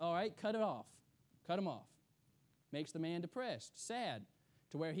says, all right, cut it off. Cut him off. Makes the man depressed, sad,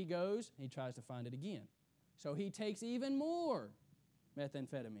 to where he goes and he tries to find it again. So he takes even more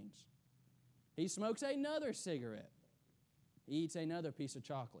methamphetamines. He smokes another cigarette. He eats another piece of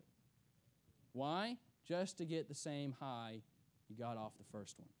chocolate. Why? Just to get the same high he got off the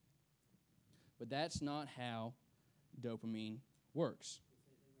first one. But that's not how dopamine works.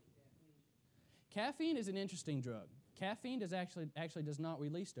 Caffeine is an interesting drug. Caffeine actually does not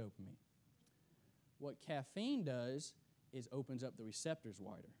release dopamine. What caffeine does is opens up the receptors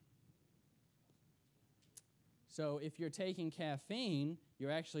wider. So if you're taking caffeine,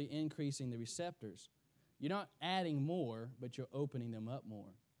 you're actually increasing the receptors. You're not adding more, but you're opening them up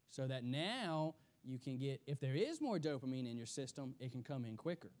more. So that now you can get, if there is more dopamine in your system, it can come in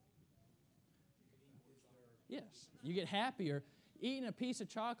quicker. Yes. You get happier eating a piece of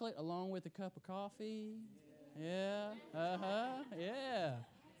chocolate along with a cup of coffee. Yeah. Uh-huh. Yeah.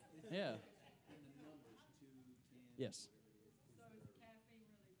 Yeah. Yes. So is caffeine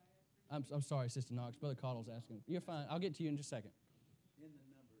really bad for you? I'm sorry, Sister Knox. Brother Caudle's asking. You're fine. I'll get to you in just a second. In the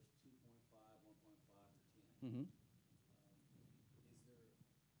numbers, 2.5, 1.5, or 10. Mm-hmm. Is there a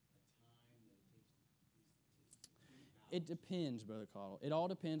time that it takes these statistics to be out? It depends, Brother Caudle. It all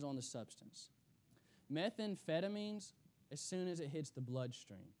depends on the substance. Methamphetamines, as soon as it hits the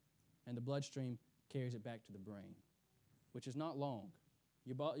bloodstream, and the bloodstream carries it back to the brain, which is not long.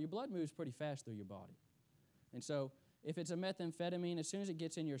 Your blood moves pretty fast through your body. And so if it's a methamphetamine, as soon as it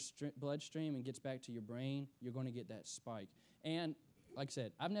gets in your bloodstream and gets back to your brain, you're going to get that spike. And like I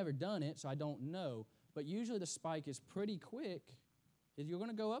said, I've never done it, so I don't know, but usually the spike is pretty quick. You're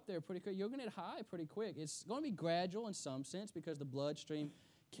going to go up there pretty quick. You're going to get high pretty quick. It's going to be gradual in some sense because the bloodstream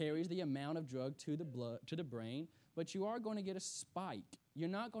carries the amount of drug to the brain, but you are going to get a spike. You're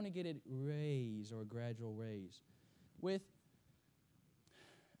not going to get a raise or a gradual raise. Let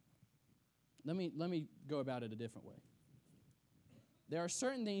me go about it a different way. There are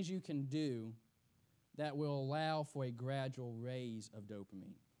certain things you can do that will allow for a gradual raise of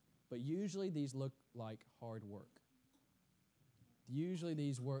dopamine, but usually these look like hard work. Usually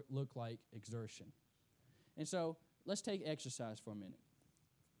these look like exertion. And so let's take exercise for a minute.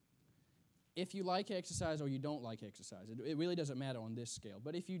 If you like exercise or you don't like exercise, it really doesn't matter on this scale.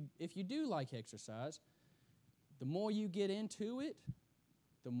 But if you do like exercise, the more you get into it,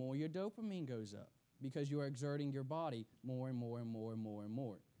 the more your dopamine goes up because you are exerting your body more and more and more and more and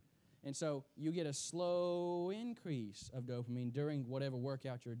more. And so you get a slow increase of dopamine during whatever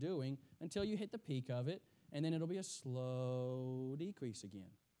workout you're doing until you hit the peak of it, and then it'll be a slow decrease again.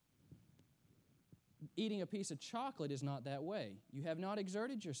 Eating a piece of chocolate is not that way. You have not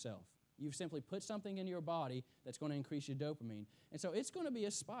exerted yourself. You've simply put something into your body that's going to increase your dopamine. And so it's going to be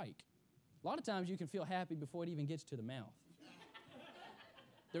a spike. A lot of times you can feel happy before it even gets to the mouth.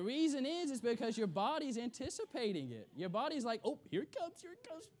 The reason is because your body's anticipating it. Your body's like, oh, here it comes,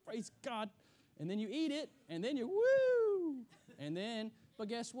 praise God. And then you eat it, and then you woo. And then, but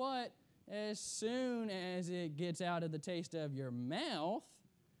guess what? As soon as it gets out of the taste of your mouth,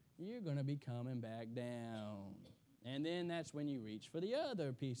 you're going to be coming back down. And then that's when you reach for the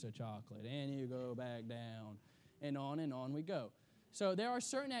other piece of chocolate, and you go back down, and on we go. So there are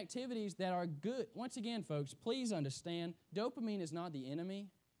certain activities that are good. Once again, folks, please understand, dopamine is not the enemy.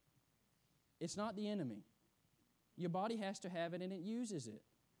 It's not the enemy. Your body has to have it, and it uses it.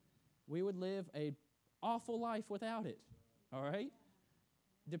 We would live an awful life without it, all right?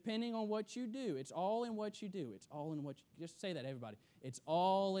 Depending on what you do. It's all in what you do. It's all in what you, just say that, everybody. It's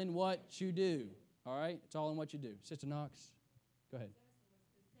all in what you do, all right? It's all in what you do. Sister Knox, go ahead.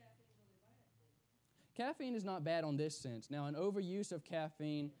 Caffeine is not bad on this sense. Now, an overuse of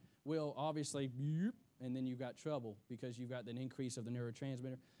caffeine will obviously, and then you've got trouble because you've got an increase of the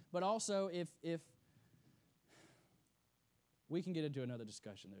neurotransmitter. But also, if we can get into another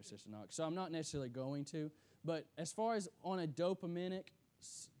discussion there, Sister Knox, so I'm not necessarily going to. But as far as on a dopaminic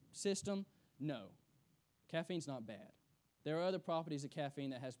system, no. Caffeine's not bad. There are other properties of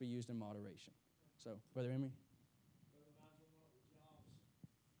caffeine that has to be used in moderation. So, Brother Emery?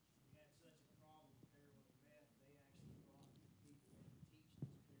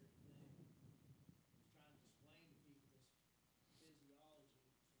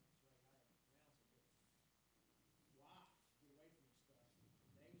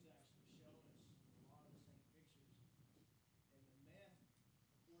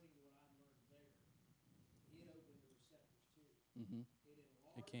 Mm-hmm.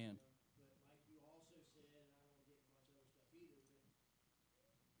 It can. But like you also said, and I don't want to get into much other stuff either, but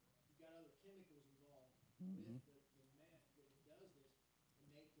you've got other chemicals involved Mm-hmm. with the meth that it does this,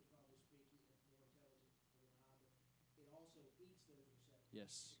 and Nate could probably speak more intelligent than I, but it also eats those receptors.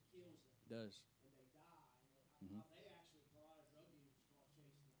 Yes. It kills them. It does. And they die. And Mm-hmm. they actually, a lot of drug users call it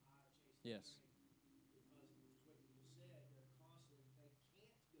chasing the high or chasing Yes. the dream, because it's what you just said, they're constantly, they can't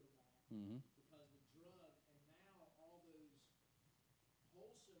go back Mm-hmm. because the drug, and now all those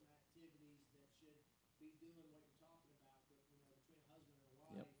wholesome activities that should be doing what you're talking about, but between husband and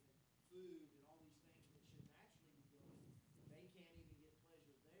wife, Yep. and food and all these things that should naturally be doing, they can't even get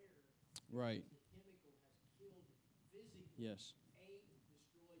pleasure there. Right. Because the chemical has killed physically. Yes.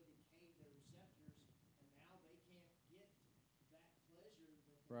 Destroyed, decayed their receptors, and now they can't get that pleasure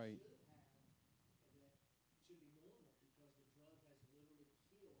that they Right. should have, and that should be normal because the drug has literally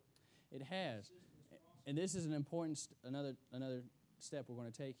killed. It has. the system, this process. And this is an important, another step we're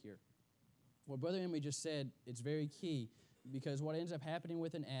going to take here. What Brother Emery just said, it's very key, because what ends up happening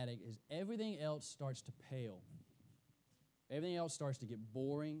with an addict is everything else starts to pale. Everything else starts to get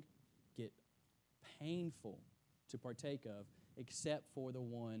boring, get painful to partake of, except for the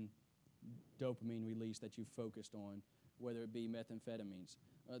one dopamine release that you focused on, whether it be methamphetamines.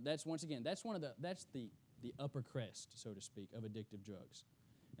 That's the upper crest, so to speak, of addictive drugs.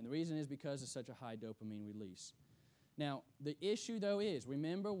 And the reason is because it's such a high dopamine release. Now, the issue, though, is,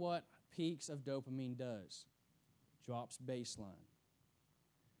 remember what peaks of dopamine does. Drops baseline.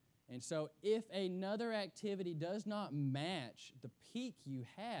 And so if another activity does not match the peak you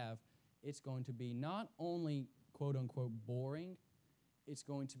have, it's going to be not only, quote-unquote, boring, it's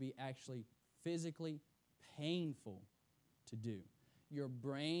going to be actually physically painful to do. Your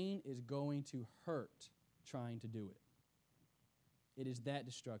brain is going to hurt trying to do it. It is that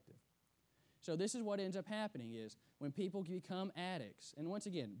destructive. So this is what ends up happening is when people become addicts, and once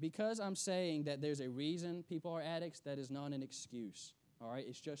again, because I'm saying that there's a reason people are addicts, that is not an excuse, all right?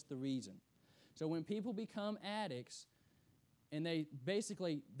 It's just the reason. So when people become addicts, and they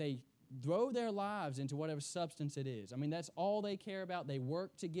throw their lives into whatever substance it is. I mean, that's all they care about. They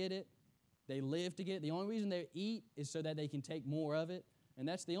work to get it. They live to get it. The only reason they eat is so that they can take more of it, and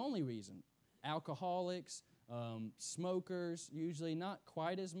that's the only reason. Alcoholics, smokers, usually not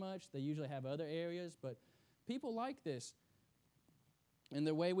quite as much. They usually have other areas, but people like this. And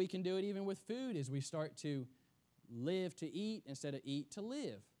the way we can do it even with food is we start to live to eat instead of eat to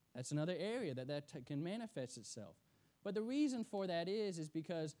live. That's another area that can manifest itself. But the reason for that is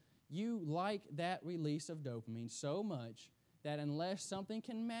because you like that release of dopamine so much that unless something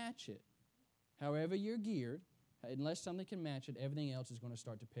can match it, however you're geared, unless something can match it, everything else is going to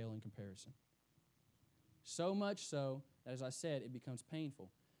start to pale in comparison. So much so that, as I said, it becomes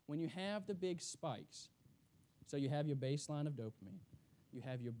painful. When you have the big spikes, so you have your baseline of dopamine, you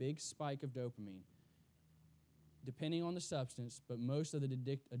have your big spike of dopamine, depending on the substance, but most of the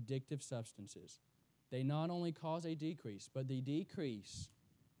addictive substances, they not only cause a decrease, but the decrease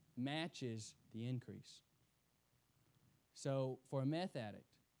matches the increase. So for a meth addict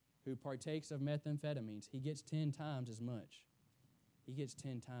who partakes of methamphetamines, he gets 10 times as much. He gets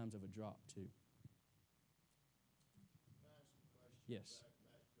 10 times of a drop too. Can I ask a question? Yes.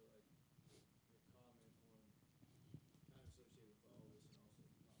 Back to like your comment on kind of associated with all this and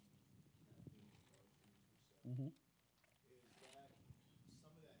also the comment Mhm. is that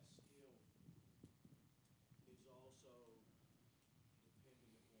some of that skill is also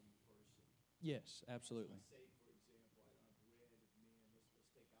dependent upon the person. Yes, absolutely. Say, for example, I've read of men, let's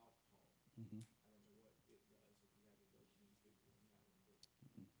take alcohol. Mhm. I don't know what it does if you haven't dosed many people on that one, but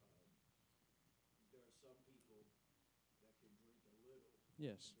Mhm. there are some people that can drink a little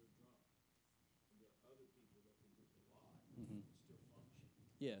Yes. and they're drunk. And there are other people that can drink a lot Mhm. and still function.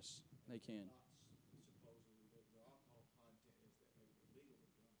 Yes, they And they're can. not supposedly, their alcohol content is that maybe they're legally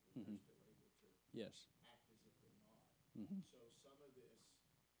drunk, but Mhm. they're still able to Yes. act as if they're not. Mhm. So some of this,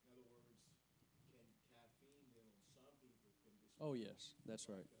 in other words, can caffeine then on some people can just Oh, be yes, that's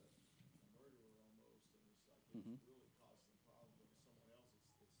right. like a murderer almost, and it's like Mhm. it really causes some problems, but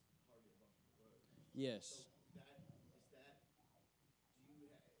with someone else, it's hardly a bump in the road. Yes. So that do you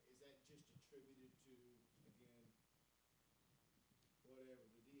is that just attributed to again whatever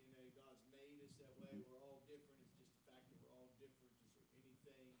the DNA God's made us that way? Mhm. We're all different. It's just the fact that we're all different. Is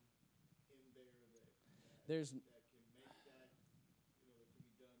there anything in there There's that can make that that can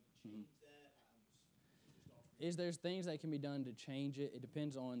be done to Mhm. change that? I'm just offering. is there's things that can be done to change it. It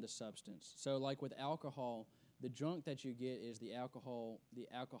depends on the substance. So like with alcohol, the drunk that you get is the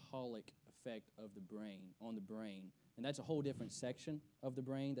alcoholic effect of the brain on the brain. And that's a whole different section of the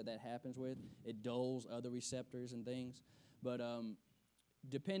brain that happens with. It dulls other receptors and things. But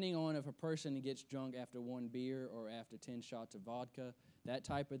depending on if a person gets drunk after one beer or after 10 shots of vodka, that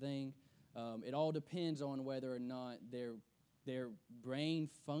type of thing, it all depends on whether or not their brain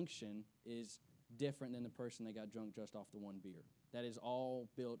function is different than the person that got drunk just off the one beer. That is all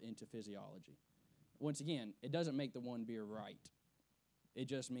built into physiology. Once again, it doesn't make the one beer right. It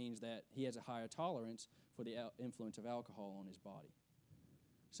just means that he has a higher tolerance for the influence of alcohol on his body.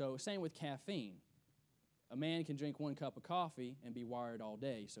 So same with caffeine. A man can drink 1 cup of coffee and be wired all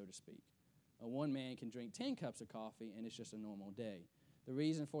day, so to speak. One man can drink 10 cups of coffee and it's just a normal day. The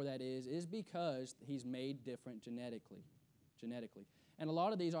reason for that is because he's made different genetically. And a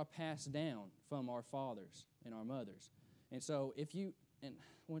lot of these are passed down from our fathers and our mothers. And so and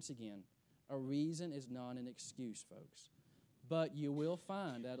once again, a reason is not an excuse, folks. But you will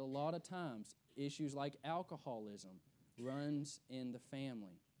find that a lot of times issues like alcoholism runs in the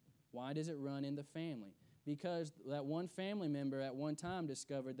family. Why does it run in the family? Because that one family member at one time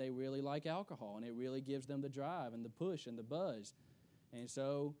discovered they really like alcohol and it really gives them the drive and the push and the buzz. And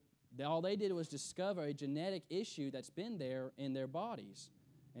so all they did was discover a genetic issue that's been there in their bodies.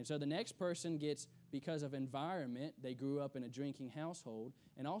 And so the next person gets, because of environment, they grew up in a drinking household,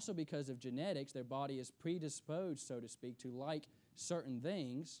 and also because of genetics, their body is predisposed, so to speak, to like certain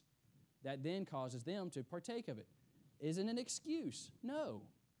things that then causes them to partake of it. Isn't an excuse. No.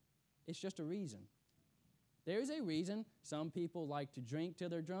 It's just a reason. There is a reason. Some people like to drink till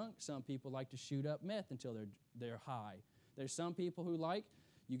they're drunk. Some people like to shoot up meth until they're high. There's some people who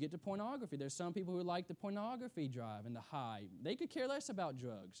you get to pornography. There's some people who like the pornography drive and the high. They could care less about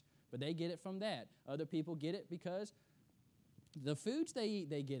drugs, but they get it from that. Other people get it because the foods they eat,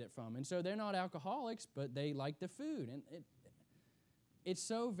 they get it from. And so they're not alcoholics, but they like the food. And it's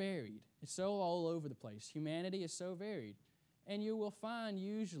so varied. It's so all over the place. Humanity is so varied. And you will find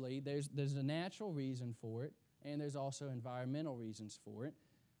usually there's a natural reason for it, and there's also environmental reasons for it.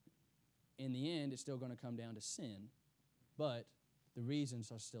 In the end, it's still going to come down to sin, but the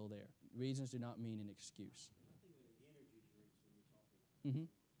reasons are still there. Reasons do not mean an excuse. I think of the energy drinks when you're talking about Mm-hmm. in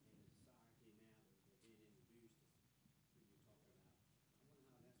society now that they're being introduced as you're talking about. I wonder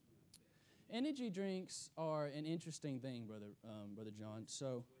how that's going to affect. Energy drinks are an interesting thing, Brother John.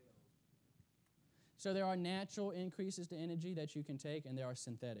 So there are natural increases to energy that you can take, and there are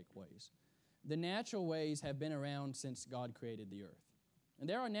synthetic ways. The natural ways have been around since God created the earth. And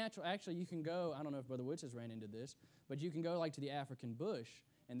there are actually you can go, I don't know if Brother Woods has ran into this, but you can go like to the African bush,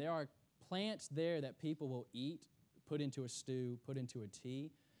 and there are plants there that people will eat, put into a stew, put into a tea,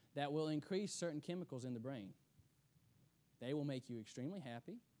 that will increase certain chemicals in the brain. They will make you extremely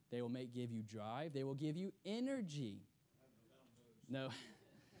happy. They will give you drive. They will give you energy. No.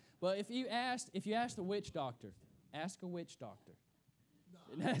 Well, if you ask the witch doctor, ask a witch doctor.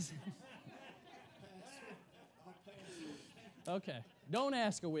 No. Okay, don't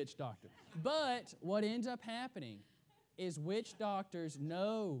ask a witch doctor. But what ends up happening is witch doctors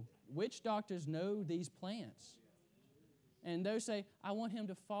know these plants. And they'll say, I want him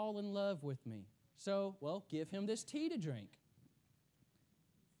to fall in love with me. So, well, give him this tea to drink.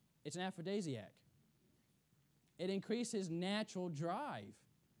 It's an aphrodisiac. It increases natural drive.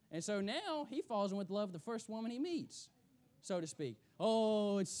 And so now he falls in with love the first woman he meets, so to speak.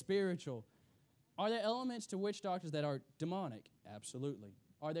 Oh, it's spiritual. Are there elements to witch doctors that are demonic? Absolutely.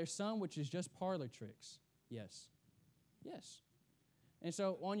 Are there some which is just parlor tricks? Yes. Yes. And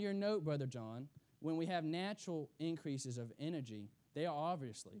so on your note, Brother John, when we have natural increases of energy, they are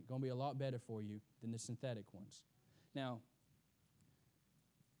obviously going to be a lot better for you than the synthetic ones. Now,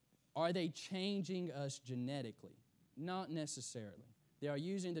 are they changing us genetically? Not necessarily. They are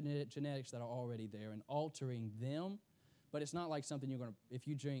using the genetics that are already there and altering them, but it's not like something you're going to, if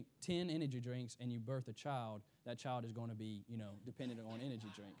you drink 10 energy drinks and you birth a child, that child is going to be, dependent on energy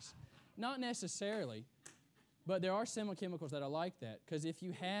drinks. Not necessarily, but there are some chemicals that are like that, because if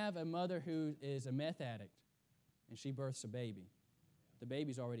you have a mother who is a meth addict and she births a baby, the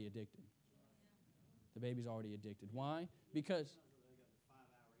baby's already addicted. The baby's already addicted. Why? Because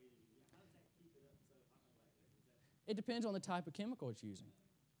it depends on the type of chemical it's using.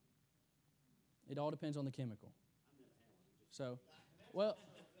 It all depends on the chemical. So, well,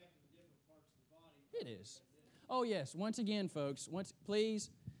 it is. Oh, yes. Once again, folks, please,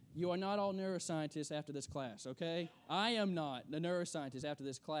 you are not all neuroscientists after this class, okay? I am not the neuroscientist after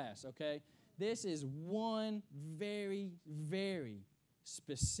this class, okay? This is one very, very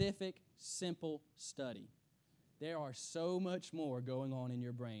specific, simple study. There are so much more going on in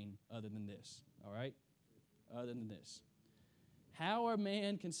your brain other than this, all right? Other than this. How a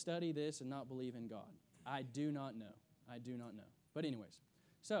man can study this and not believe in God, I do not know. I do not know. But anyways,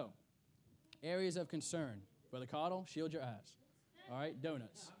 so, areas of concern. Brother Cottle, shield your eyes. All right,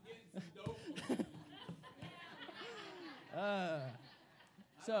 donuts.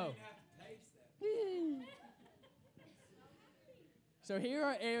 So here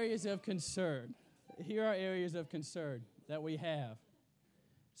are areas of concern. Here are areas of concern that we have.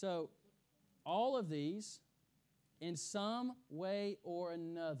 So all of these, in some way or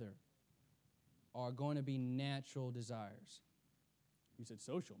another, are going to be natural desires. You said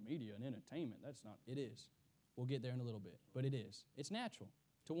social media and entertainment. That's not, it is. We'll get there in a little bit, but it is. It's natural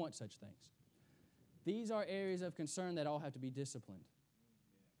to want such things. These are areas of concern that all have to be disciplined.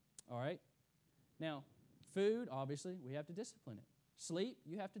 All right? Now, food, obviously, we have to discipline it. Sleep,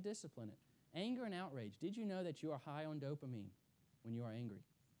 you have to discipline it. Anger and outrage. Did you know that you are high on dopamine when you are angry?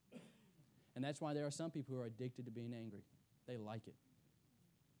 And that's why there are some people who are addicted to being angry. They like it.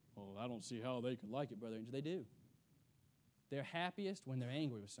 Well, I don't see how they could like it, Brother Andrew. They do. They're happiest when they're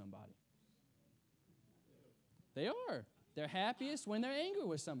angry with somebody. They are. They're happiest when they're angry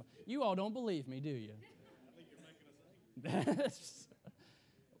with somebody. You all don't believe me, do you? I think you're making us angry.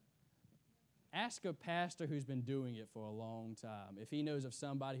 Ask a pastor who's been doing it for a long time. If he knows of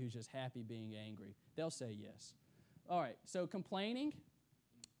somebody who's just happy being angry, they'll say yes. All right, so complaining,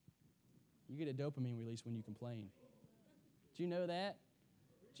 you get a dopamine release when you complain. Did you know that?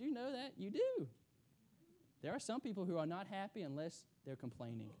 Did you know that? You do. There are some people who are not happy unless they're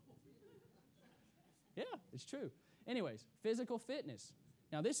complaining. Yeah, it's true. Anyways, physical fitness.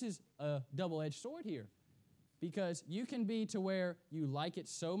 Now, this is a double-edged sword here, because you can be to where you like it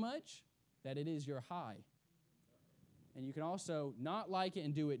so much that it is your high. And you can also not like it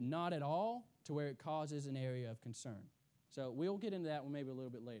and do it not at all to where it causes an area of concern. So we'll get into that one maybe a little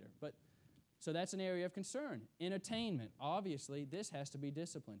bit later. But so that's an area of concern. Entertainment, obviously, this has to be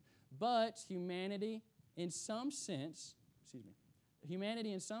disciplined. But humanity, in some sense,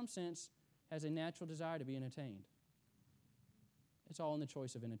 has a natural desire to be entertained. It's all in the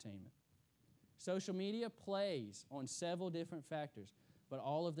choice of entertainment. Social media plays on several different factors, but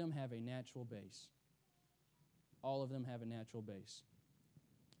all of them have a natural base. All of them have a natural base.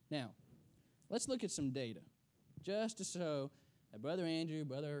 Now, let's look at some data, just to show that Brother Andrew,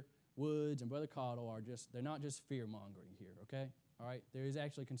 Brother Woods, and Brother Cottle are they're not just fear-mongering here, okay? All right? There is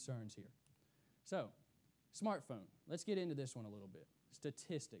actually concerns here. So, smartphone. Let's get into this one a little bit.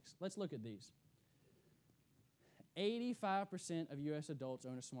 Statistics. Let's look at these. 85% of U.S. adults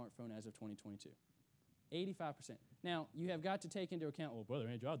own a smartphone as of 2022. 85%. Now, you have got to take into account, well, Brother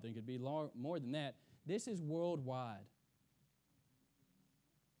Andrew, I think it'd be more than that. This is worldwide.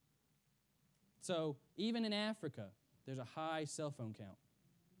 So, even in Africa, there's a high cell phone count.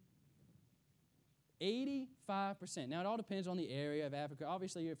 85%. Now, it all depends on the area of Africa.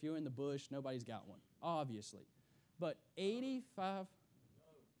 Obviously, if you're in the bush, nobody's got one, obviously. But 85...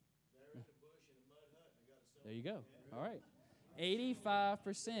 There you go. All right. 85%. I'm telling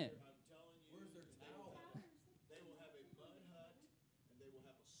you, where's their towel? They will have a mud hut, and they will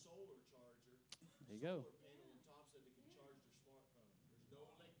have a solar charger. There you go. Solar panel on top so they can charge their smartphone. There's no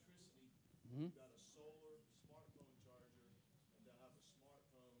electricity. Mm-hmm. You've got a solar smartphone charger, and they'll have a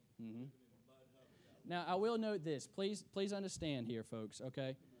smartphone Mm-hmm. living in a mud hut without. Now, I will note this. Please understand here, folks,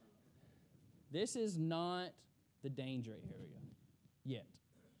 okay? This is not the danger area yet.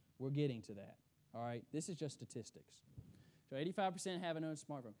 We're getting to that, all right? This is just statistics. So 85% have an own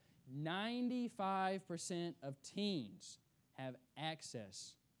smartphone. 95% of teens have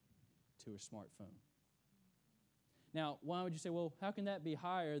access to a smartphone. Now, why would you say, well, how can that be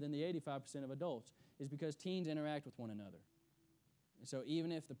higher than the 85% of adults? It's because teens interact with one another. And so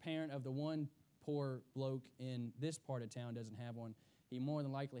even if the parent of the one poor bloke in this part of town doesn't have one, he more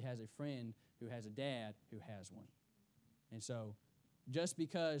than likely has a friend who has a dad who has one. And so just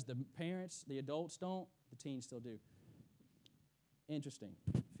because the parents, the adults don't, the teens still do. Interesting.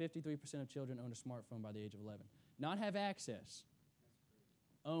 53% of children own a smartphone by the age of 11. Not have access,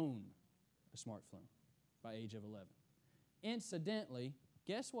 own a smartphone by age of 11. Incidentally,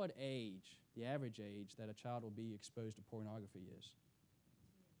 guess what age, the average age, that a child will be exposed to pornography is?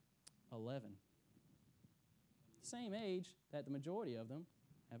 11. Same age that the majority of them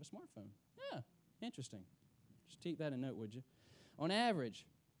have a smartphone. Yeah, interesting. Just take that a note, would you? On average,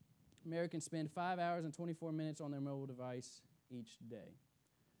 Americans spend 5 hours and 24 minutes on their mobile device each day.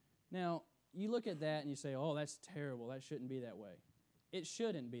 Now, you look at that and you say, oh, that's terrible. That shouldn't be that way. It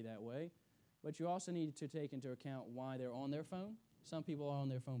shouldn't be that way, but you also need to take into account why they're on their phone. Some people are on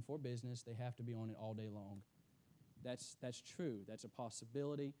their phone for business. They have to be on it all day long. That's true. That's a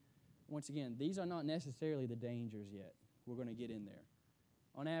possibility. Once again, these are not necessarily the dangers yet. We're going to get in there.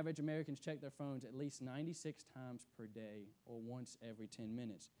 On average, Americans check their phones at least 96 times per day or once every 10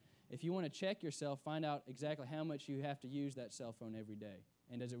 minutes. If you want to check yourself, find out exactly how much you have to use that cell phone every day.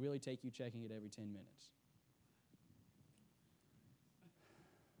 And does it really take you checking it every 10 minutes?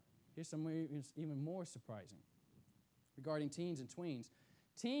 Here's something even more surprising regarding teens and tweens.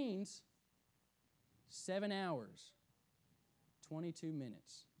 Teens, 7 hours, 22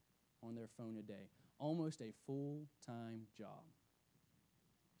 minutes on their phone a day. Almost a full-time job.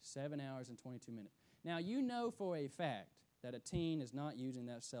 7 hours and 22 minutes. Now, you know for a fact that a teen is not using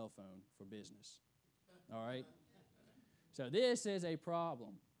that cell phone for business. All right? So this is a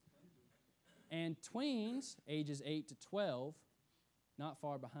problem. And tweens, ages 8 to 12, not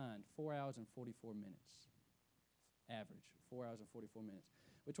far behind, 4 hours and 44 minutes. Average, 4 hours and 44 minutes.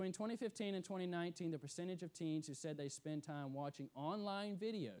 Between 2015 and 2019, the percentage of teens who said they spend time watching online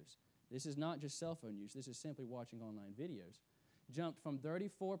videos, this is not just cell phone use, this is simply watching online videos, jumped from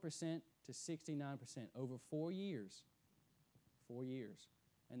 34% to 69% over 4 years. 4 years.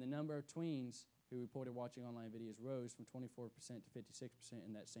 And the number of tweens who reported watching online videos rose from 24% to 56%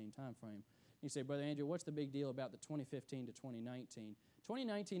 in that same time frame. You say, Brother Andrew, what's the big deal about the 2015 to 2019?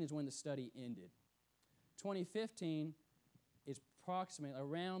 2019 is when the study ended. 2015 is approximately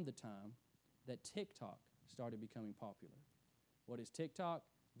around the time that TikTok started becoming popular. What is TikTok?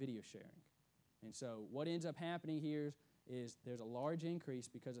 Video sharing. And so what ends up happening here is there's a large increase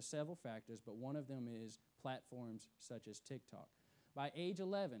because of several factors, but one of them is platforms such as TikTok. By age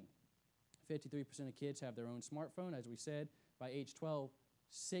 11, 53% of kids have their own smartphone, as we said. By age 12,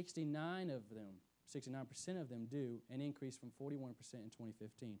 69% of them do, an increase from 41% in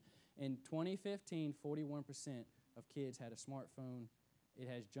 2015. In 2015, 41% of kids had a smartphone. It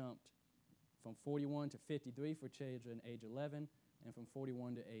has jumped from 41 to 53 for children age 11, and from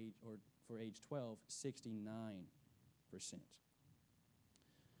 41 to for age 12, 69%.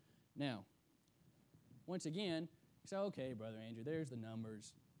 Now, once again, you say, okay, Brother Andrew, there's the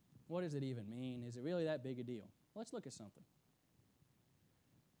numbers. What does it even mean? Is it really that big a deal? Let's look at something.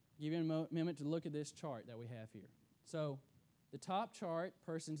 Give you a moment to look at this chart that we have here. So the top chart,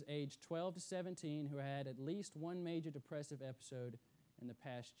 persons aged 12 to 17 who had at least one major depressive episode in the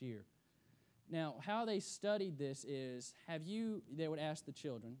past year. Now, how they studied this is, they would ask the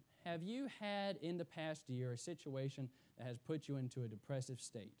children, have you had in the past year a situation that has put you into a depressive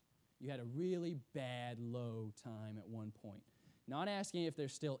state? You had a really bad, low time at one point. Not asking if they're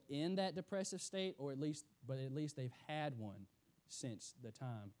still in that depressive state, but at least they've had one since the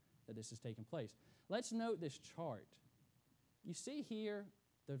time that this has taken place. Let's note this chart. You see here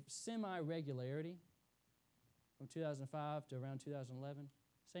the semi-regularity from 2005 to around 2011.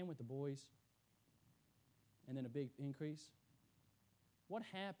 Same with the boys. And then a big increase. What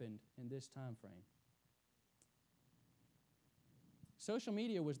happened in this time frame? Social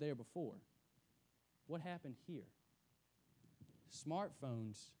media was there before. What happened here?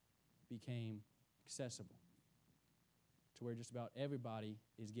 Smartphones became accessible to where just about everybody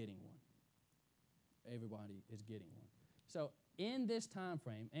is getting one. Everybody is getting one. So in this time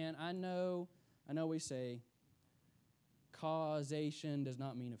frame, and I know we say causation does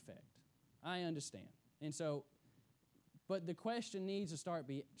not mean effect. I understand. And so, but the question needs to start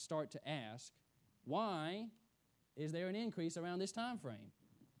to ask, why is there an increase around this time frame?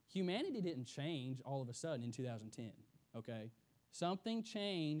 Humanity didn't change all of a sudden in 2010, okay? Something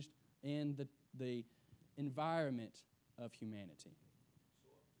changed in the environment of humanity. So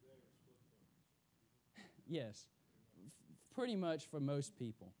up there, Yes, pretty much for most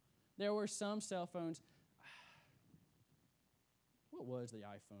people. There were some cell phones. What was the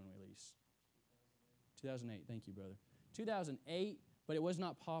iPhone release? 2008. Thank you, brother. 2008, but it was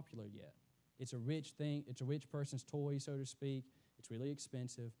not popular yet. It's a rich thing. It's a rich person's toy, so to speak. It's really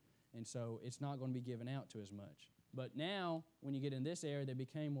expensive, and so it's not going to be given out to as much. But now, when you get in this area, they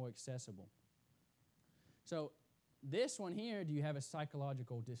became more accessible. So this one here, do you have a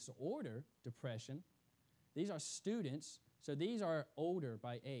psychological disorder, depression? These are students, so these are older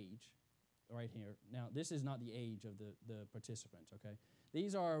by age, right here. Now, this is not the age of the participants, okay?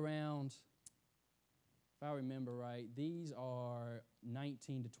 These are around, if I remember right, these are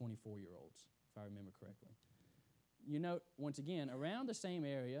 19 to 24-year-olds, if I remember correctly. You note, once again, around the same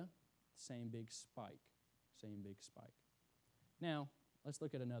area, same big spike. Same big spike. Now, let's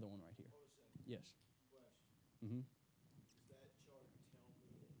look at another one right here. Hold a second. Yes. Question. Mm-hmm. Does that chart tell me that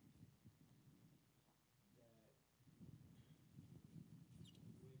women are more affected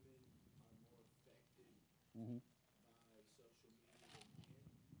Mm-hmm. by social media than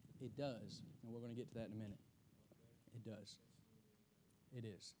men? It does, and we're going to get to that in a minute. Okay. It does. It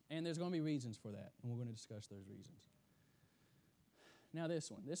is. And there's going to be reasons for that, and we're going to discuss those reasons. Now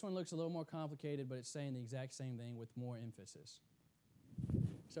this one. This one looks a little more complicated, but it's saying the exact same thing with more emphasis.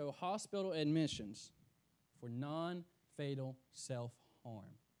 So hospital admissions for non-fatal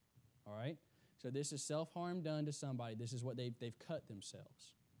self-harm. All right? So this is self-harm done to somebody. This is what they've cut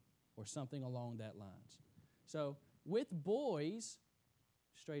themselves or something along that lines. So with boys,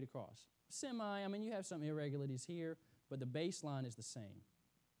 straight across. I mean, you have some irregularities here, but the baseline is the same.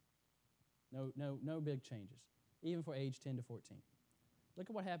 No big changes, even for age 10 to 14. Look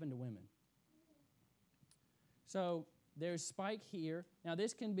at what happened to women. So there's spike here. Now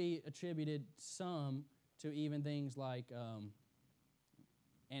this can be attributed some to even things like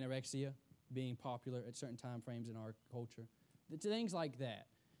anorexia being popular at certain time frames in our culture, to things like that.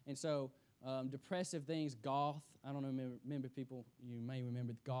 And so depressive things, goth. I don't know, remember people, you may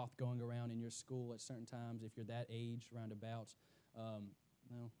remember goth going around in your school at certain times if you're that age, roundabouts.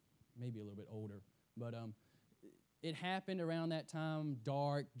 Well, maybe a little bit older. But it happened around that time,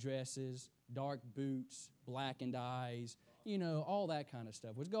 dark dresses, dark boots, blackened eyes, you know, all that kind of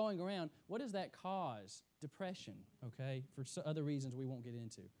stuff was going around. What does that cause? Depression, okay, for other reasons we won't get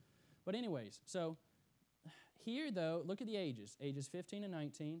into. But anyways, so here, though, look at the ages 15 and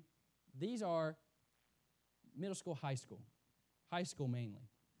 19. These are middle school, high school mainly.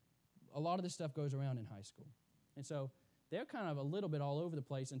 A lot of this stuff goes around in high school. And so they're kind of a little bit all over the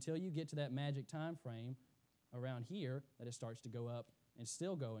place until you get to that magic time frame around here that it starts to go up and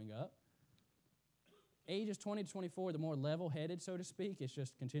still going up. Ages 20 to 24, the more level-headed, so to speak, it's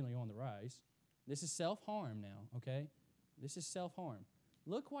just continually on the rise. This is self-harm now, okay? This is self-harm.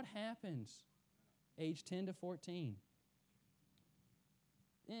 Look what happens age 10 to 14.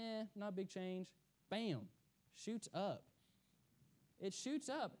 Not a big change. Bam, shoots up. It shoots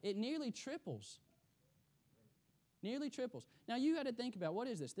up. It nearly triples. Nearly triples. Now, you got to think about, what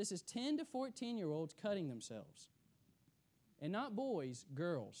is this? This is 10 to 14-year-olds cutting themselves. And not boys,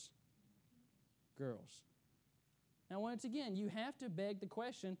 girls. Girls. Now, once again, you have to beg the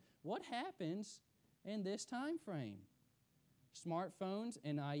question, what happens in this time frame? Smartphones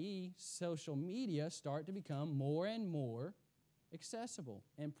and i.e. social media start to become more and more accessible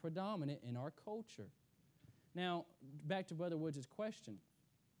and predominant in our culture. Now, back to Brother Woods' question.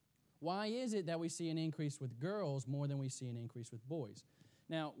 Why is it that we see an increase with girls more than we see an increase with boys?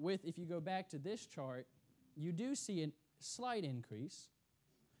 Now, if you go back to this chart, you do see a slight increase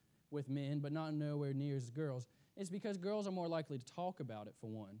with men, but not nowhere near as girls. It's because girls are more likely to talk about it, for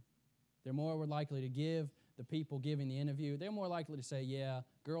one. They're more likely to give the people giving the interview, they're more likely to say, yeah,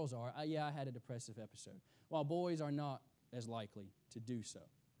 girls are. Yeah, I had a depressive episode. While boys are not as likely to do so.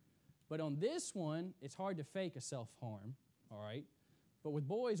 But on this one, it's hard to fake a self-harm, all right? But with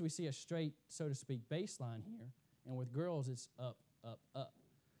boys, we see a straight, so to speak, baseline here. And with girls, it's up, up, up.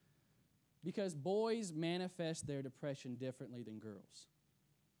 Because boys manifest their depression differently than girls.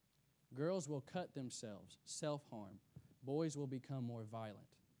 Girls will cut themselves, self-harm. Boys will become more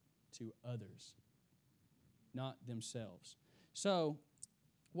violent to others, not themselves. So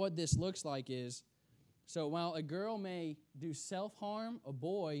what this looks like is, so while a girl may do self-harm, a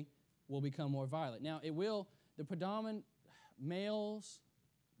boy will become more violent. Now, the predominant males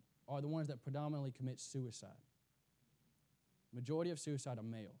are the ones that predominantly commit suicide. Majority of suicide are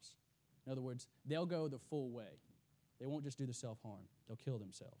males. In other words, they'll go the full way. They won't just do the self-harm. They'll kill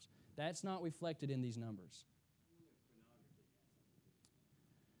themselves. That's not reflected in these numbers.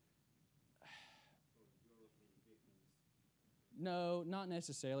 No, not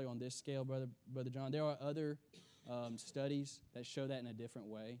necessarily on this scale, Brother John. There are other studies that show that in a different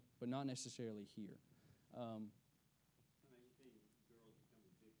way, but not necessarily here. I mean, you think girls become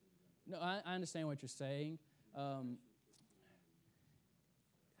victims of it. No, I understand what you're saying.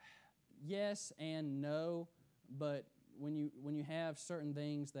 Yes and no, but when you have certain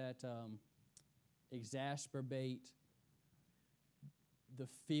things that exacerbate the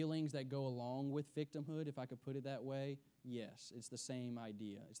feelings that go along with victimhood, if I could put it that way, yes, it's the same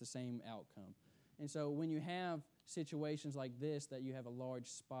idea. It's the same outcome. And so when you have situations like this, that you have a large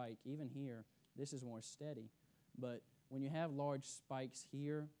spike, even here, this is more steady, but when you have large spikes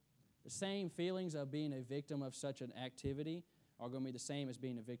here, the same feelings of being a victim of such an activity are going to be the same as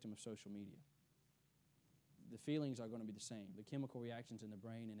being a victim of social media. The feelings are going to be the same, the chemical reactions in the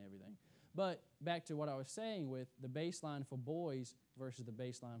brain and everything. But back to what I was saying with the baseline for boys versus the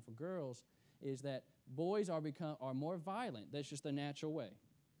baseline for girls is that boys are more violent. That's just the natural way.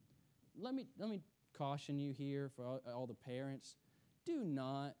 Let me caution you here for all the parents. Do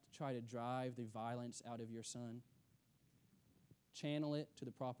not try to drive the violence out of your son. Channel it to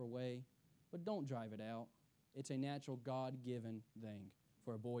the proper way, but don't drive it out. It's a natural God-given thing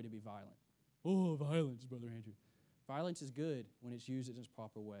for a boy to be violent. Oh, violence, Brother Andrew. Violence is good when it's used in its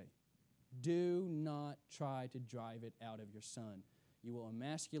proper way. Do not try to drive it out of your son. You will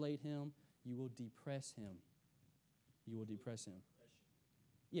emasculate him. You will depress him. You will depress him.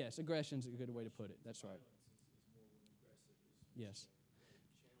 Yes, aggression is a good way to put it. That's right. Violence is more when aggressive is. Yes. Channeling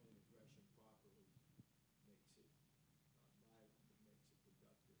aggression properly makes it not violent, but makes it productive.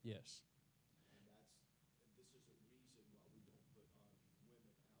 Yes. And this is a reason why we don't put our women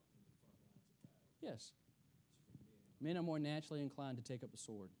out in the front lines of battle. Yes. It's for men. Men are more naturally inclined to take up the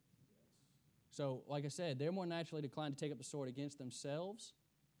sword. Yes. So, like I said, they're more naturally inclined to take up the sword against themselves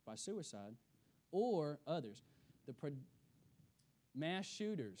by suicide or others. Mass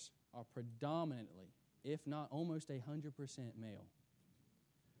shooters are predominantly, if not almost 100% male.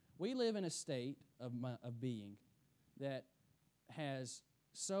 We live in a state of being that has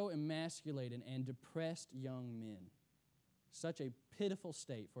so emasculated and depressed young men, such a pitiful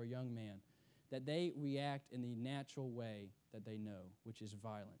state for a young man, that they react in the natural way that they know, which is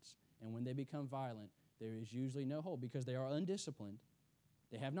violence. And when they become violent, there is usually no hope because they are undisciplined.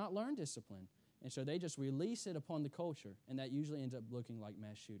 They have not learned discipline. And so they just release it upon the culture, and that usually ends up looking like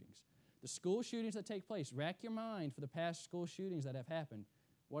mass shootings. The school shootings that take place, rack your mind for the past school shootings that have happened.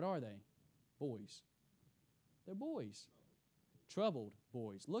 What are they? Boys. They're boys. Troubled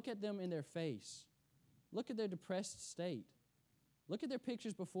boys. Look at them in their face. Look at their depressed state. Look at their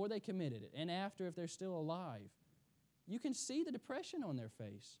pictures before they committed it and after if they're still alive. You can see the depression on their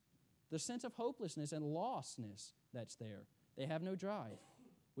face, the sense of hopelessness and lostness that's there. They have no drive.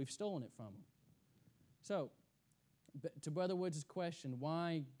 We've stolen it from them. So, to Brother Woods' question,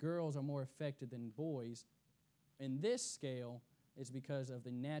 why girls are more affected than boys, in this scale, it's because of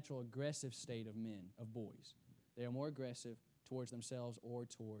the natural aggressive state of men, of boys. They are more aggressive towards themselves or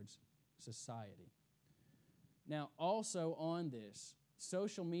towards society. Now, also on this,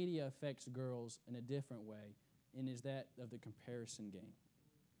 social media affects girls in a different way, and is that of the comparison game.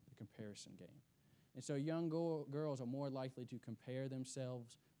 The comparison game. And so young girls are more likely to compare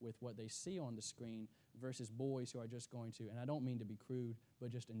themselves with what they see on the screen versus boys who are just going to, and I don't mean to be crude, but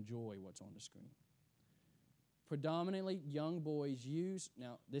just enjoy what's on the screen. Predominantly, young boys use,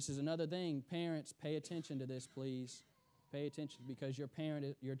 now this is another thing, parents, pay attention to this, please. Pay attention because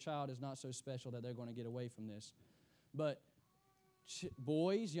your child is not so special that they're going to get away from this. But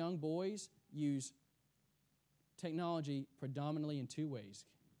young boys use technology predominantly in two ways.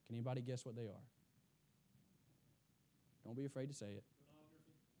 Can anybody guess what they are? Don't be afraid to say it.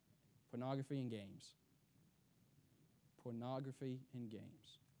 Pornography and games. Pornography and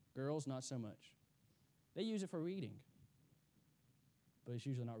games. Girls, not so much. They use it for reading, but it's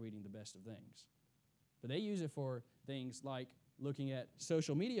usually not reading the best of things. But they use it for things like looking at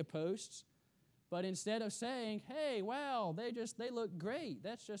social media posts, but instead of saying, hey, wow, they look great.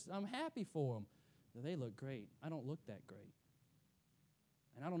 I'm happy for them. They look great. I don't look that great.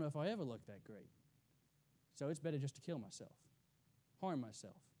 And I don't know if I ever look that great. So it's better just to kill myself, harm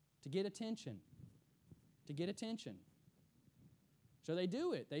myself, to get attention, So they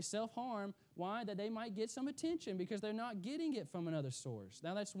do it. They self-harm. Why? That they might get some attention because they're not getting it from another source.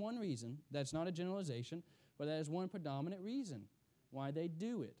 Now, that's one reason. That's not a generalization, but that is one predominant reason why they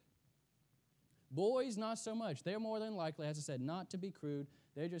do it. Boys, not so much. They're more than likely, as I said, not to be crude.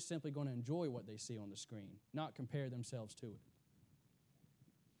 They're just simply going to enjoy what they see on the screen, not compare themselves to it.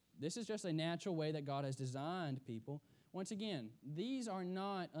 This is just a natural way that God has designed people. Once again, these are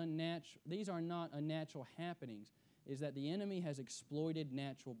not unnatural happenings. is that the enemy has exploited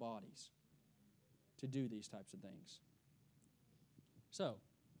natural bodies to do these types of things. So,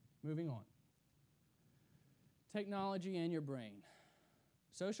 moving on. Technology and your brain.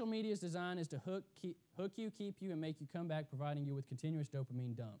 Social media's design is to hook you, keep you, and make you come back, providing you with continuous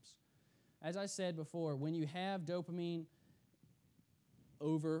dopamine dumps. As I said before, when you have dopamine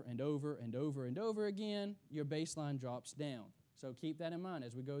over and over and over and over again, your baseline drops down. So keep that in mind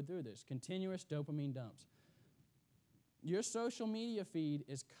as we go through this. Continuous dopamine dumps. Your social media feed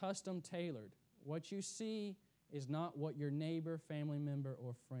is custom tailored. What you see is not what your neighbor, family member,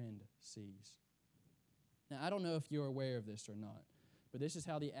 or friend sees. Now, I don't know if you're aware of this or not, but this is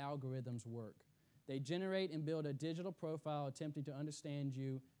how the algorithms work. They generate and build a digital profile attempting to understand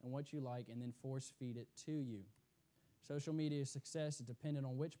you and what you like and then force feed it to you. Social media's success is dependent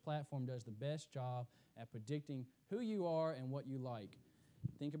on which platform does the best job at predicting who you are and what you like.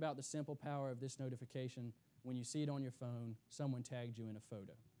 Think about the simple power of this notification. When you see it on your phone, someone tagged you in a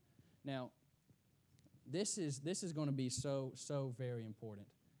photo. Now, this is going to be so very important,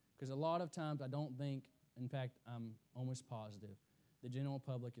 because a lot of times I don't think, in fact, I'm almost positive, the general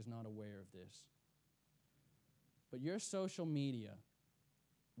public is not aware of this. But your social media,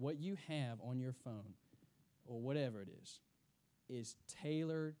 what you have on your phone, or whatever it is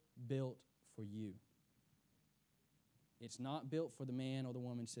tailored, built for you. It's not built for the man or the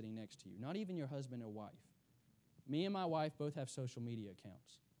woman sitting next to you, not even your husband or wife. Me and my wife both have social media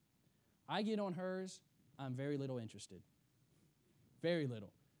accounts. I get on hers, I'm very little interested. Very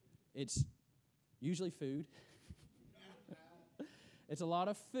little. It's usually food. It's a lot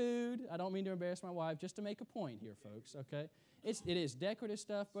of food. I don't mean to embarrass my wife, just to make a point here, folks, okay? It is decorative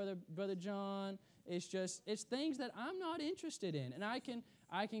stuff, Brother John. It's things that I'm not interested in. And I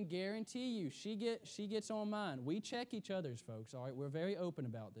can guarantee you, she gets on mine. We check each other's, folks, all right? We're very open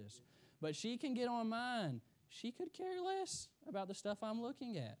about this. But she can get on mine. She could care less about the stuff I'm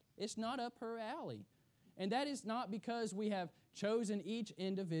looking at. It's not up her alley. And that is not because we have chosen each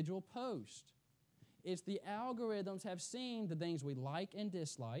individual post. It's the algorithms have seen the things we like and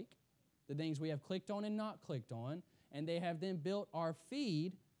dislike, the things we have clicked on and not clicked on, and they have then built our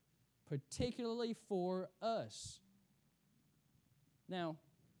feed particularly for us. Now,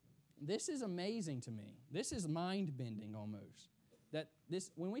 this is amazing to me. This is mind-bending almost.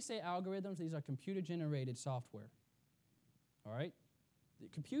 When we say algorithms, these are computer-generated software. All right? The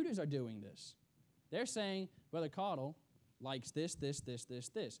computers are doing this. They're saying, Brother Caudill likes this.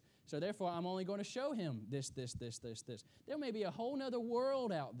 So therefore, I'm only going to show him this. There may be a whole other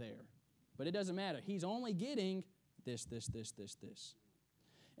world out there, but it doesn't matter. He's only getting this.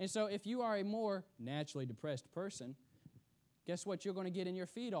 And so if you are a more naturally depressed person, guess what you're going to get in your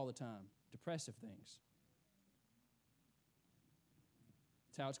feed all the time? Depressive things.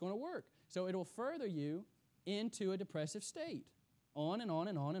 That's how it's going to work. So it'll further you into a depressive state. On and on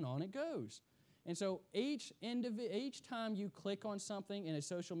and on and on it goes. And so each time you click on something in a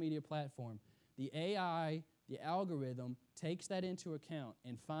social media platform, the AI, the algorithm, takes that into account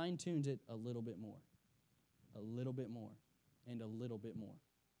and fine-tunes it a little bit more, and a little bit more. Did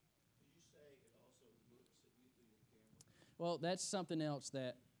you say it also looks at you through your camera? Well, that's something else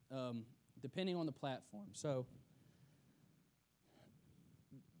that, depending on the platform. So,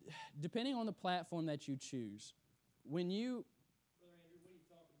 depending on the platform that you choose, when you... Brother Andrew, what are you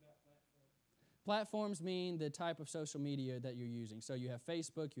talking about, platform? Platforms mean the type of social media that you're using. So you have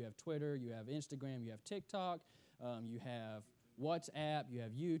Facebook, you have Twitter, you have Instagram, you have TikTok, you have WhatsApp, you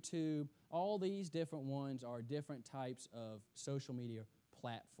have YouTube. All these different ones are different types of social media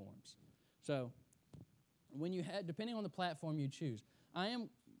platforms. So when you have, depending on the platform you choose,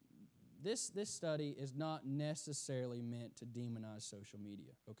 this study is not necessarily meant to demonize social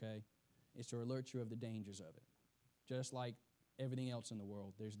media, okay? It's to alert you of the dangers of it. Just like everything else in the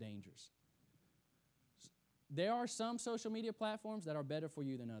world, there's dangers. There are some social media platforms that are better for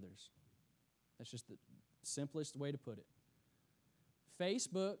you than others. That's just the simplest way to put it.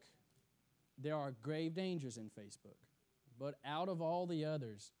 Facebook, there are grave dangers in Facebook. But out of all the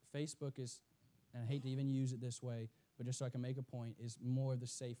others, Facebook is, and I hate to even use it this way, but just so I can make a point, is more of the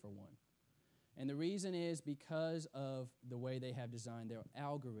safer one. And the reason is because of the way they have designed their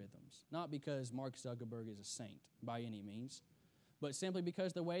algorithms. Not because Mark Zuckerberg is a saint by any means, but simply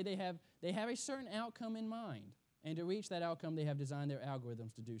because the way they have a certain outcome in mind. And to reach that outcome, they have designed their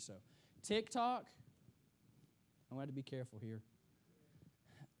algorithms to do so. TikTok, I'm going to have to be careful here.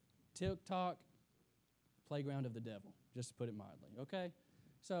 TikTok, playground of the devil, just to put it mildly, okay?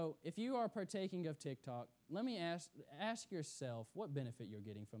 So if you are partaking of TikTok, let me ask yourself what benefit you're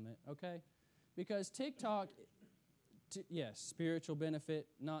getting from it, okay? Because TikTok Yes, spiritual benefit,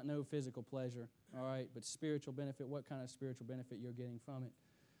 not no physical pleasure, all right, but spiritual benefit, what kind of spiritual benefit you're getting from it.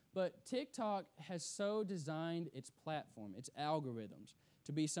 But TikTok has so designed its platform, its algorithms,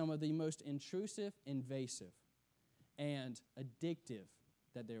 to be some of the most intrusive, invasive, and addictive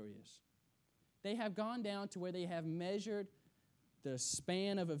that there is. They have gone down to where they have measured the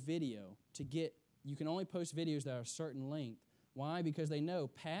span of a video to get, you can only post videos that are a certain length. Why? Because they know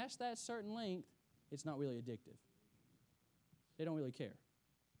past that certain length, it's not really addictive. They don't really care.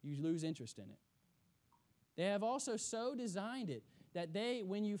 You lose interest in it. They have also so designed it that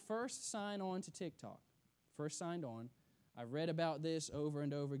when you first sign on to TikTok, first signed on, I've read about this over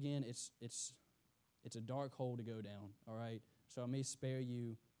and over again. It's a dark hole to go down, all right? So I may spare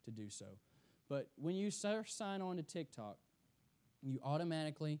you to do so. But when you first sign on to TikTok, you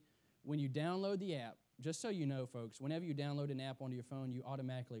automatically, when you download the app, just so you know, folks, whenever you download an app onto your phone, you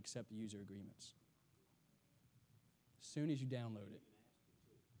automatically accept the user agreements. As soon as you download it.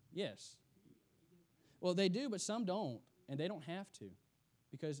 Yes. Well, they do, but some don't, and they don't have to,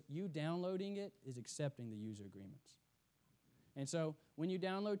 because you downloading it is accepting the user agreements. And so when you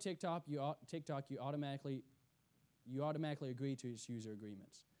download TikTok, you automatically agree to its user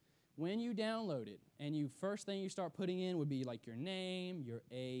agreements. When you download it, and first thing you start putting in would be like your name, your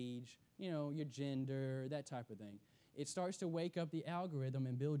age, your gender, that type of thing. It starts to wake up the algorithm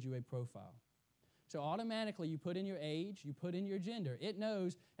and build you a profile. So automatically you put in your age, you put in your gender. It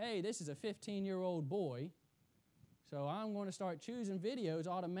knows, hey, this is a 15-year-old boy, so I'm going to start choosing videos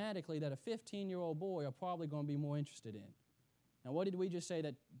automatically that a 15-year-old boy are probably going to be more interested in. Now, what did we just say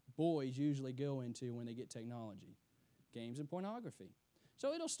that boys usually go into when they get technology? Games and pornography.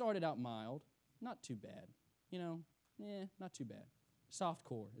 So it'll start it out mild, not too bad. Not too bad.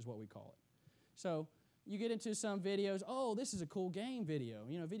 Softcore is what we call it. So you get into some videos, oh, this is a cool game video,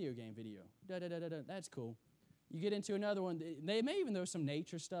 video game video. That's cool. You get into another one, they may even throw some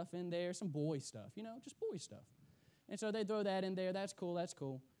nature stuff in there, some boy stuff, just boy stuff. And so they throw that in there, that's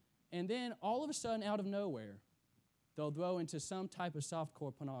cool. And then all of a sudden, out of nowhere, they'll throw into some type of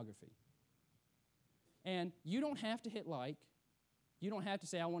softcore pornography. And you don't have to hit like. You don't have to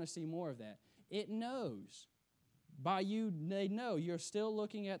say, I want to see more of that. It knows. They know you're still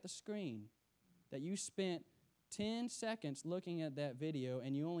looking at the screen, that you spent 10 seconds looking at that video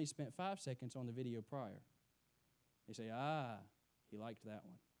and you only spent 5 seconds on the video prior. They say, he liked that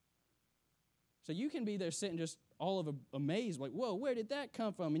one. So you can be there sitting just all of amazed, like, whoa, where did that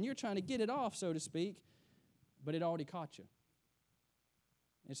come from? And you're trying to get it off, so to speak, but it already caught you.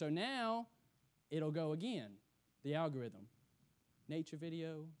 And so now it'll go again, the algorithm. Nature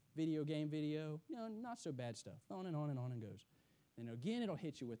video, video game video, not so bad stuff. On and on and on it goes. And again, it'll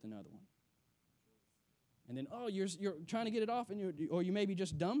hit you with another one. And then, you're trying to get it off, or you may be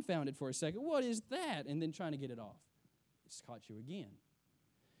just dumbfounded for a second. What is that? And then trying to get it off. It's caught you again.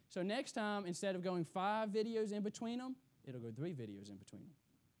 So next time, instead of going 5 videos in between them, it'll go 3 videos in between them.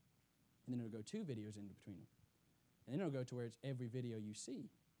 And then it'll go 2 videos in between them. And then it'll go to where it's every video you see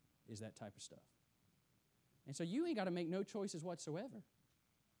is that type of stuff. And so you ain't got to make no choices whatsoever.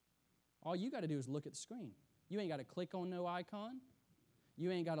 All you got to do is look at the screen. You ain't got to click on no icon.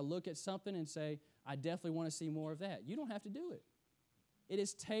 You ain't got to look at something and say, I definitely want to see more of that. You don't have to do it. It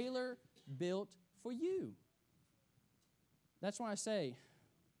is tailor-built for you. That's why I say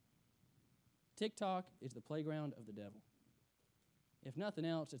TikTok is the playground of the devil. If nothing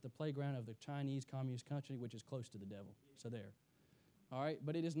else, it's the playground of the Chinese Communist country, which is close to the devil. So there. All right?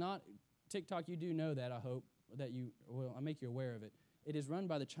 But it is not, TikTok, you do know that, I hope, I make you aware of it. It is run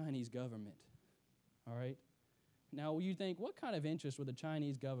by the Chinese government. All right? Now, you think, what kind of interest would the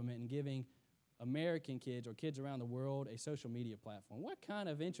Chinese government in giving American kids or kids around the world a social media platform? What kind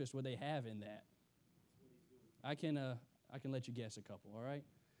of interest would they have in that? I can let you guess a couple, all right?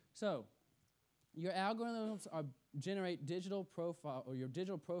 So, your algorithms generate digital profile, or your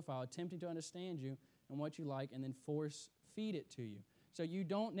digital profile attempting to understand you and what you like, and then force feed it to you. So you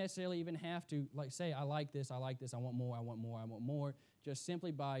don't necessarily even have to say, I like this, I want more. Just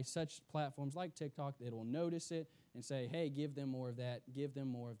simply by such platforms like TikTok, it will notice it and say, hey, give them more of that, give them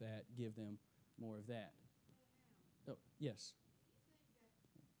more of that, give them more of that. Oh, yes.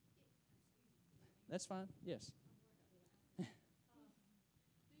 That's fine, yes. Do you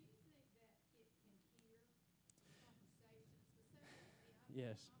think that it can hear conversations? Specifically,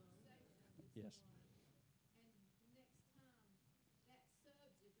 Yes. conversations. Yes. And the next time that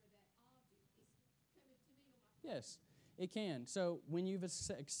subject or that object is coming to me on my phone. Yes, it can. So when you've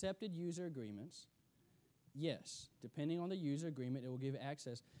accepted user agreements, yes, depending on the user agreement, it will give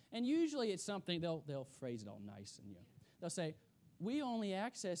access. And usually it's something, they'll phrase it all nice. And they'll say, we only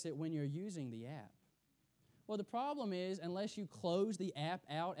access it when you're using the app. Well, the problem is, unless you close the app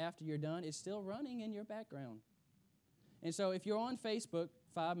out after you're done, it's still running in your background. And so if you're on Facebook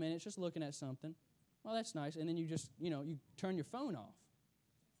 5 minutes just looking at something, well, that's nice, and then you just, you turn your phone off.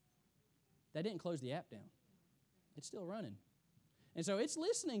 That didn't close the app down. It's still running. And so it's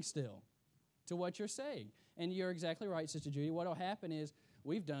listening still to what you're saying. And you're exactly right, Sister Judy. What will happen is,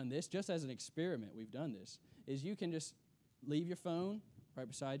 we've done this just as an experiment. We've done this, is you can just leave your phone right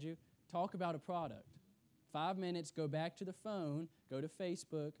beside you, talk about a product. 5 minutes, go back to the phone, go to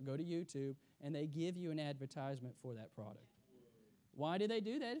Facebook, go to YouTube, and they give you an advertisement for that product. Why do they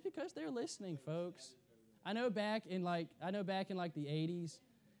do that? It's because they're listening, folks. I know back in like the 80s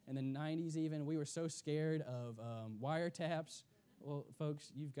and the 90s even, we were so scared of wiretaps. Well,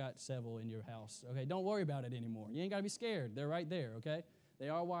 folks, you've got several in your house, okay? Don't worry about it anymore. You ain't got to be scared. They're right there, okay? They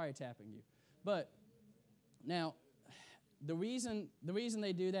are wiretapping you. But now, the reason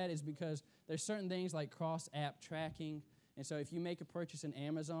they do that is because there's certain things like cross-app tracking. And so if you make a purchase in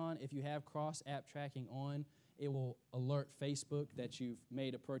Amazon, if you have cross-app tracking on, it will alert Facebook that you've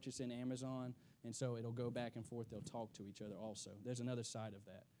made a purchase in Amazon. And so it'll go back and forth. They'll talk to each other also. There's another side of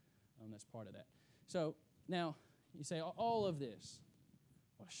that. That's part of that. So now you say, all of this.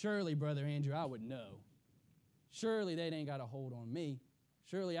 Well, surely, Brother Andrew, I would know. Surely they ain't got a hold on me.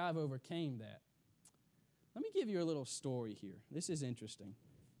 Surely I've overcame that. Let me give you a little story here. This is interesting.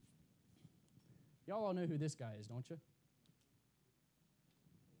 Y'all all know who this guy is, don't you?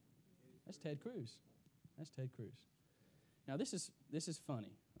 That's Ted Cruz. That's Ted Cruz. Now, this is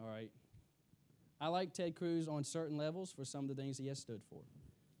funny, all right? I like Ted Cruz on certain levels for some of the things he has stood for.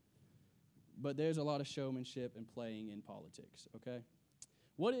 But there's a lot of showmanship and playing in politics, okay?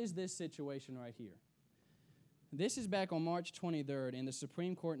 What is this situation right here? This is back on March 23rd in the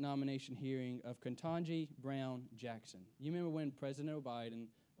Supreme Court nomination hearing of Ketanji Brown Jackson. You remember when President Biden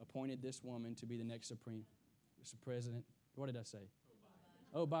appointed this woman to be the next president? What did I say?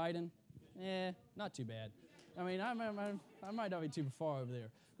 Oh, Biden? Not too bad. I mean, I might not be too far over there.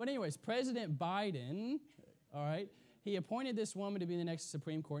 But anyways, President Biden, all right, he appointed this woman to be the next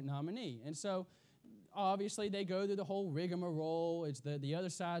Supreme Court nominee. And so, obviously, they go through the whole rigmarole. It's the other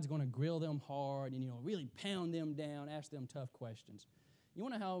side's going to grill them hard and, really pound them down, ask them tough questions. You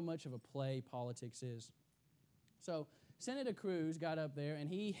want to know how much of a play politics is? So, Senator Cruz got up there and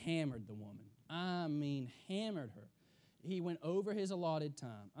he hammered the woman. I mean, hammered her. He went over his allotted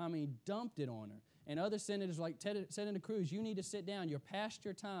time. I mean, dumped it on her. And other senators were like, Senator Cruz, you need to sit down. You're past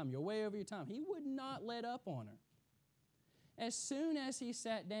your time. You're way over your time. He would not let up on her. As soon as he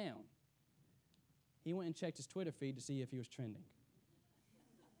sat down, he went and checked his Twitter feed to see if he was trending.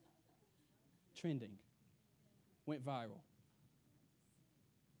 Trending. Went viral.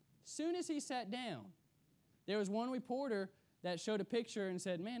 Soon as he sat down, there was one reporter that showed a picture and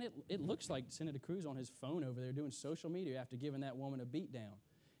said, man, it looks like Senator Cruz on his phone over there doing social media after giving that woman a beat down.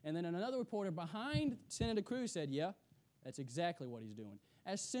 And then another reporter behind Senator Cruz said, yeah, that's exactly what he's doing.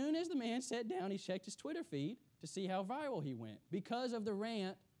 As soon as the man sat down, he checked his Twitter feed to see how viral he went because of the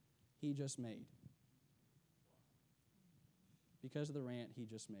rant he just made. Because of the rant he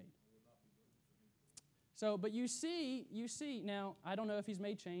just made. So, but you see, now, I don't know if he's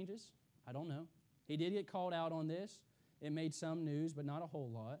made changes. I don't know. He did get called out on this. It made some news, but not a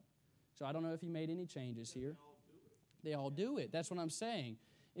whole lot. So I don't know if he made any changes here. They all do it. That's what I'm saying.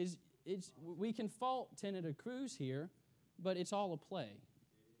 We can fault Senator Cruz here, but it's all a play.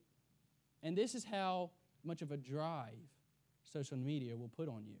 And this is how much of a drive social media will put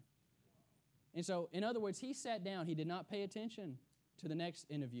on you. And so, in other words, he sat down. He did not pay attention to the next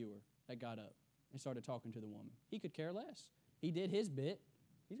interviewer that got up and started talking to the woman. He could care less. He did his bit.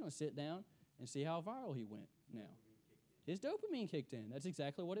 He's going to sit down and see how viral he went now. His dopamine kicked in. That's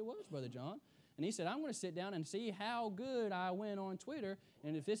exactly what it was, Brother John. And he said, I'm going to sit down and see how good I went on Twitter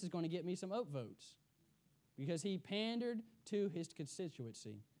and if this is going to get me some upvotes. Because he pandered to his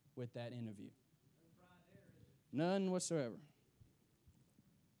constituency with that interview. None whatsoever.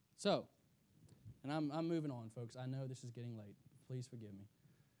 So, and I'm moving on, folks. I know this is getting late. Please forgive me.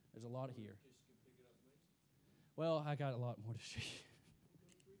 There's a lot here. Well, I got a lot more to share.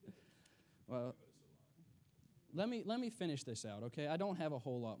 Well, let me finish this out, okay? I don't have a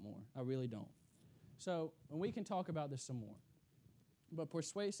whole lot more. I really don't. So, and we can talk about this some more. But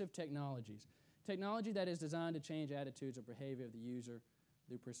persuasive technologies. Technology that is designed to change attitudes or behavior of the user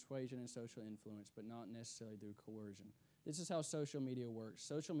through persuasion and social influence, but not necessarily through coercion. This is how social media works.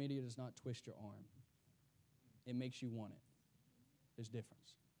 Social media does not twist your arm. It makes you want it. There's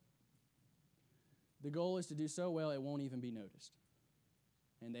difference. The goal is to do so well it won't even be noticed.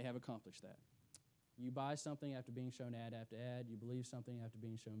 And they have accomplished that. You buy something after being shown ad after ad. You believe something after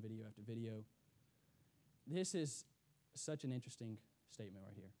being shown video after video. this is such an interesting statement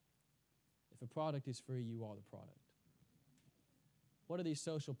right here. If a product is free, you are the product. What are these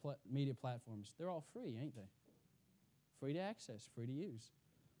social media platforms? They're all free, ain't they? Free to access, free to use.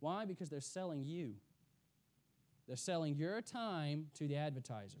 Why? Because they're selling you. They're selling your time to the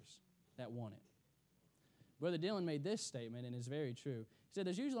advertisers that want it. Brother Dylan made this statement, and it's very true. He said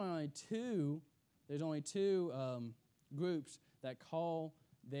there's usually only two groups that call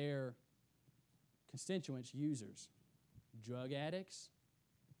their constituents users: drug addicts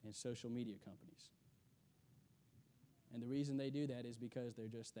and social media companies. And the reason they do that is because they're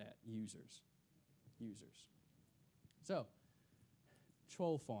just that, users. So,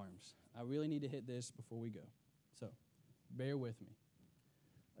 troll farms. I really need to hit this before we go. So, bear with me.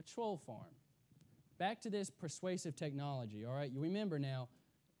 A troll farm. Back to this persuasive technology, all right? You remember now,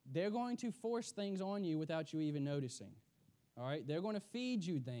 they're going to force things on you without you even noticing, all right? They're going to feed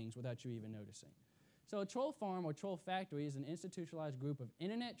you things without you even noticing. So a troll farm or troll factory is an institutionalized group of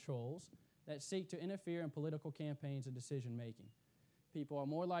internet trolls that seek to interfere in political campaigns and decision-making. People are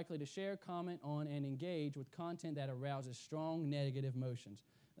more likely to share, comment on, and engage with content that arouses strong negative emotions.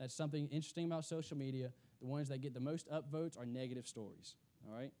 That's something interesting about social media. The ones that get the most upvotes are negative stories,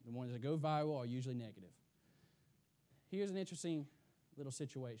 all right? The ones that go viral are usually negative. Here's an interesting little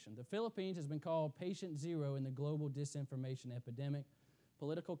situation. The Philippines has been called patient zero in the global disinformation epidemic.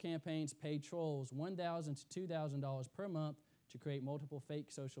 Political campaigns pay trolls $1,000 to $2,000 per month to create multiple fake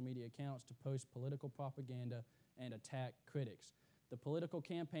social media accounts to post political propaganda and attack critics. The political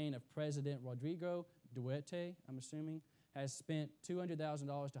campaign of President Rodrigo Duterte, I'm assuming, has spent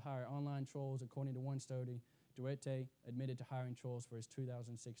 $200,000 to hire online trolls. According to one study, Duterte admitted to hiring trolls for his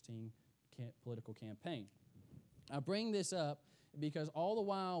 2016 political campaign. I bring this up because all the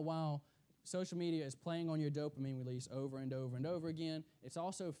while social media is playing on your dopamine release over and over and over again, it's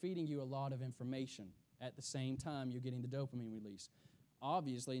also feeding you a lot of information at the same time you're getting the dopamine release.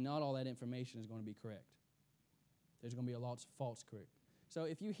 Obviously, not all that information is going to be correct. There's going to be a lot of false correct. So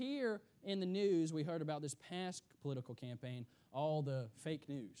if you hear in the news, we heard about this past political campaign, all the fake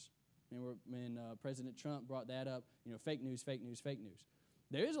news. Remember when President Trump brought that up, fake news, fake news, fake news.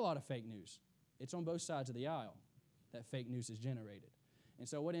 There is a lot of fake news. It's on both sides of the aisle that fake news is generated. And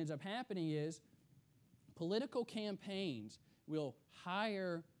so what ends up happening is political campaigns will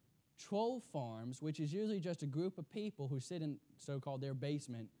hire troll farms, which is usually just a group of people who sit in so-called their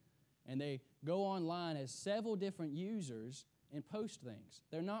basement, and they go online as several different users and post things.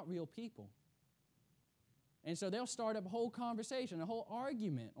 They're not real people. And so they'll start up a whole conversation, a whole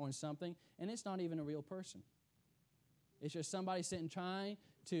argument on something, and it's not even a real person. It's just somebody sitting trying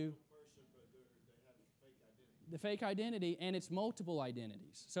to... the fake identity, and it's multiple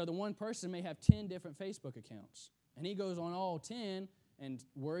identities. So the one person may have 10 different Facebook accounts, and he goes on all 10 and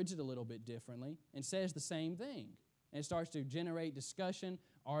words it a little bit differently and says the same thing. And it starts to generate discussion,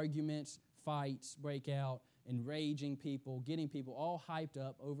 arguments, fights break out, enraging people, getting people all hyped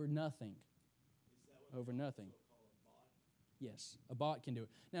up over nothing. Over nothing. Yes, a bot can do it.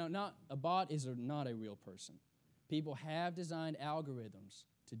 Now, a bot is not a real person. People have designed algorithms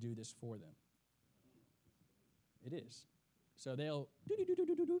to do this for them. It is. So they'll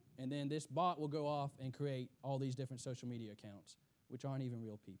do, and then this bot will go off and create all these different social media accounts, which aren't even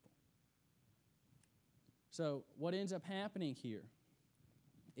real people. So what ends up happening here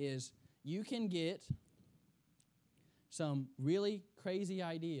is you can get some really crazy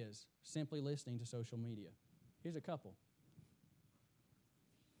ideas simply listening to social media. Here's a couple.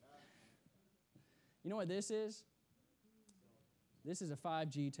 You know what this is? This is a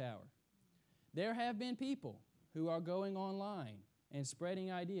 5G tower. There have been people who are going online and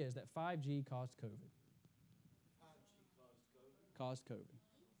spreading ideas that 5G caused COVID. 5G Caused COVID.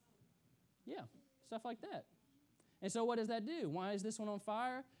 Yeah, stuff like that. And so what does that do? Why is this one on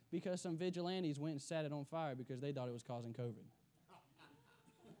fire? Because some vigilantes went and set it on fire because they thought it was causing COVID.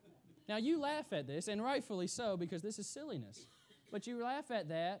 Now you laugh at this, and rightfully so, because this is silliness. But you laugh at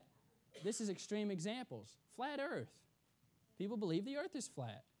that. This is extreme examples. Flat Earth. People believe the earth is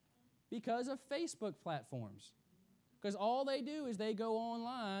flat because of Facebook platforms. Because all they do is they go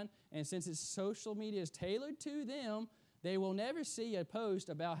online, and since it's social media is tailored to them, they will never see a post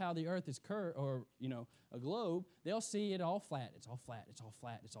about how the earth is curved or, a globe. They'll see it all flat. It's all flat. It's all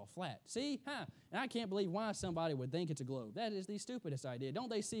flat. It's all flat. See? Huh? And I can't believe why somebody would think it's a globe. That is the stupidest idea. Don't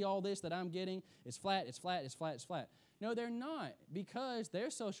they see all this that I'm getting? It's flat. It's flat. It's flat. It's flat. No, they're not, because their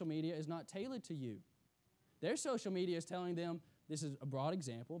social media is not tailored to you. Their social media is telling them, this is a broad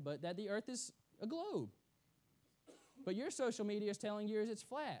example, but that the earth is a globe. But your social media is telling yours it's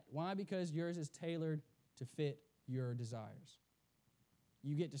flat. Why? Because yours is tailored to fit your desires.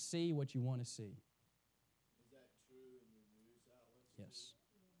 You get to see what you want to see. Yes,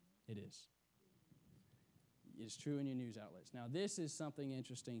 it is. It's true in your news outlets. Now, this is something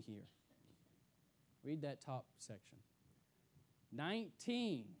interesting here. Read that top section.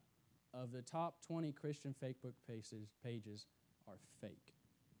 19 of the top 20 Christian Facebook pages are fake,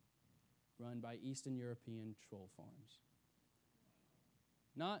 run by Eastern European troll farms.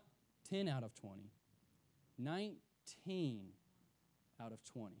 Not 10 out of 20, 19 out of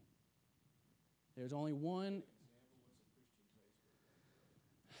 20. There's only one.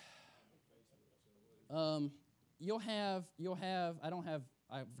 You'll have.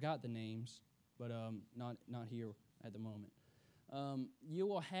 I've got the names, but not here at the moment. You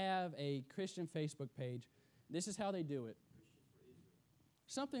will have a Christian Facebook page. This is how they do it.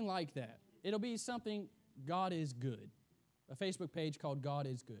 Something like that. It'll be something, God is good. A Facebook page called God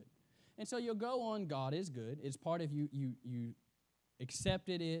is Good. And so you'll go on God is Good. It's part of you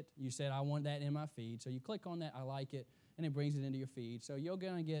accepted it. You said, I want that in my feed. So you click on that, I like it, and it brings it into your feed. So you're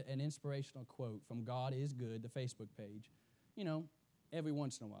going to get an inspirational quote from God is Good, the Facebook page, every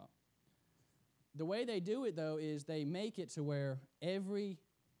once in a while. The way they do it, though, is they make it to where every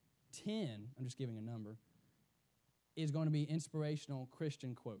 10, I'm just giving a number, is going to be inspirational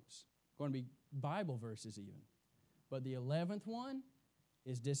Christian quotes, going to be Bible verses even. But the 11th one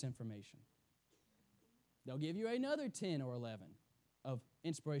is disinformation. They'll give you another 10 or 11 of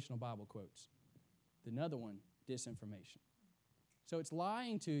inspirational Bible quotes. Another one, disinformation. So it's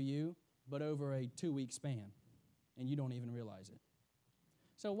lying to you, but over a 2-week span, and you don't even realize it.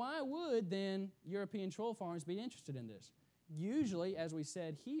 So why would then European troll farms be interested in this? Usually, as we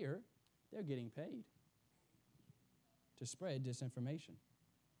said here, they're getting paid to spread disinformation.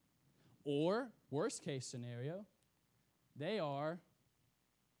 Or, worst case scenario, they are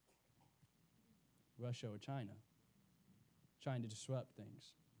Russia or China trying to disrupt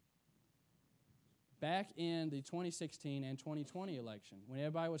things. Back in the 2016 and 2020 election, when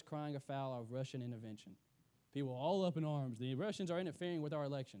everybody was crying afoul of Russian intervention, people were all up in arms. The Russians are interfering with our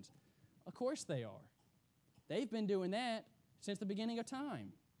elections. Of course they are. They've been doing that since the beginning of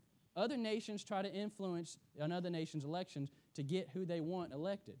time. Other nations try to influence another nation's elections to get who they want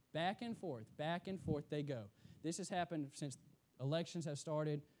elected. Back and forth they go. This has happened since elections have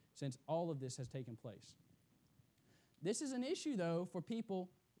started, since all of this has taken place. This is an issue, though, for people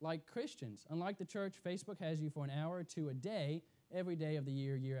like Christians. Unlike the church, Facebook has you for an hour or two a day, every day of the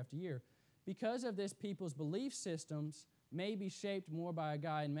year, year after year. Because of this, people's belief systems may be shaped more by a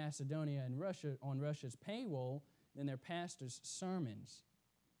guy in Macedonia and Russia on Russia's payroll than their pastor's sermons.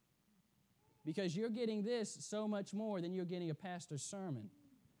 Because you're getting this so much more than you're getting a pastor's sermon.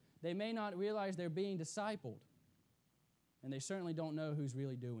 They may not realize they're being discipled, and they certainly don't know who's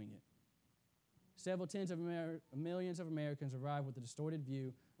really doing it. Several tens of millions of Americans arrive with a distorted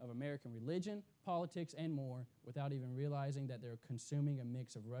view of American religion, politics, and more without even realizing that they're consuming a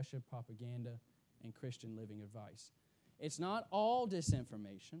mix of Russia propaganda and Christian living advice. It's not all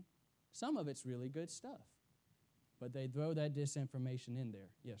disinformation. Some of it's really good stuff. But they throw that disinformation in there.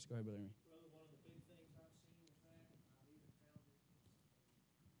 Yes, go ahead, Brother Amy. Brother, one of the big things I've seen with that, and I've even found it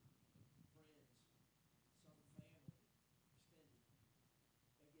in friends, some family, extended,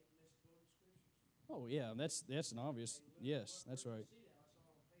 they get misquoted scriptures. Oh, yeah, that's an obvious. Yes, that's right. See that? I saw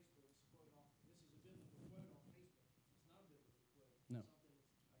it on Facebook. It's a quote off. This is a biblical quote on Facebook. It's not a biblical quote. No. It's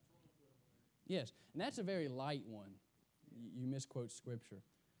something that's a troll put on there. Yes, and that's a very light one. You misquote Scripture.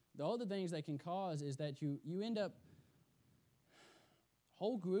 The other things that can cause is that you end up,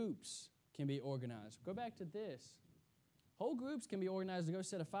 whole groups can be organized. Go back to this. Whole groups can be organized to go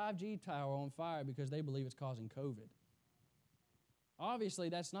set a 5G tower on fire because they believe it's causing COVID. Obviously,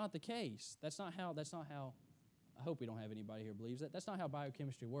 that's not the case. That's not how, I hope we don't have anybody here who believes that. That's not how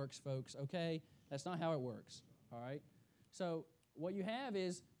biochemistry works, folks, okay? That's not how it works, all right? So what you have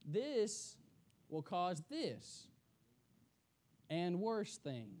is this will cause this and worse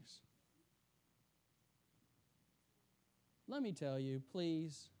things. Let me tell you,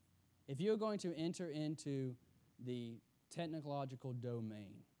 please, if you're going to enter into the technological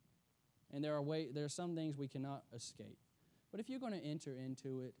domain, and there are some things we cannot escape, but if you're going to enter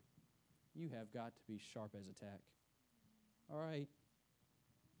into it, you have got to be sharp as a tack. All right?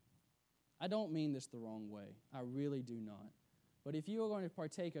 I don't mean this the wrong way. I really do not. But if you are going to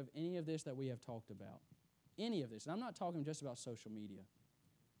partake of any of this that we have talked about, any of this, and I'm not talking just about social media.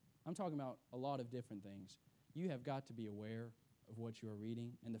 I'm talking about a lot of different things. You have got to be aware of what you are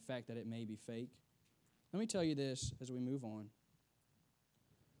reading and the fact that it may be fake. Let me tell you this as we move on.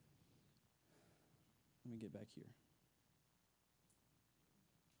 Let me get back here.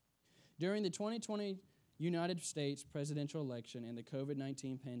 During the 2020 United States presidential election and the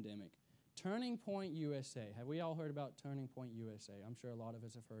COVID-19 pandemic, Turning Point USA. Have we all heard about Turning Point USA? I'm sure a lot of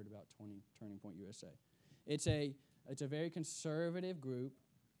us have heard about Turning Point USA. It's a very conservative group.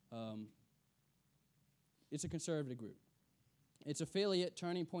 It's a conservative group. Its affiliate,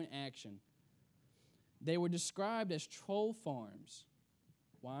 Turning Point Action. They were described as troll farms.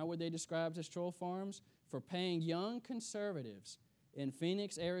 Why were they described as troll farms? For paying young conservatives in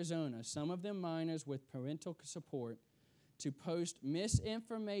Phoenix, Arizona, some of them minors with parental support, to post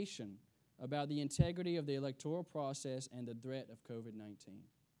misinformation about the integrity of the electoral process and the threat of COVID-19.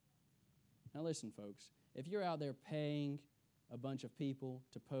 Now listen, folks, if you're out there paying a bunch of people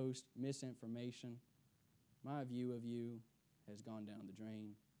to post misinformation, my view of you has gone down the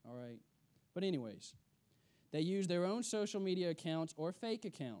drain, all right? But anyways, they use their own social media accounts or fake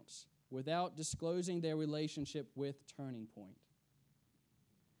accounts without disclosing their relationship with Turning Point,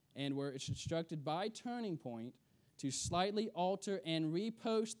 and were instructed by Turning Point to slightly alter and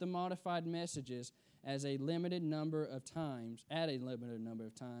repost the modified messages at a limited number of times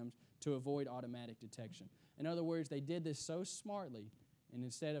to avoid automatic detection. In other words, they did this so smartly, and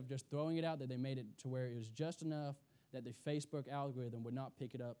instead of just throwing it out there, they made it to where it was just enough that the Facebook algorithm would not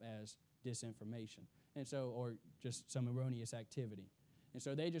pick it up as disinformation, and so, or just some erroneous activity. And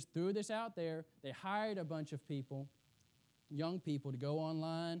so they just threw this out there. They hired a bunch of people, young people, to go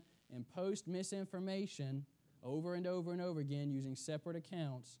online and post misinformation over and over and over again using separate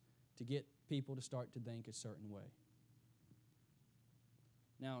accounts to get people to start to think a certain way.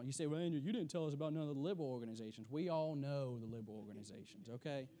 Now, you say, well, Andrew, you didn't tell us about none of the liberal organizations. We all know the liberal organizations,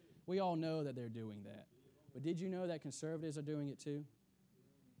 okay? We all know that they're doing that. But did you know that conservatives are doing it too?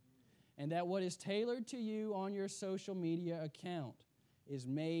 And that what is tailored to you on your social media account is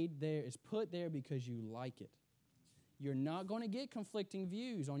made there, is put there because you like it. You're not going to get conflicting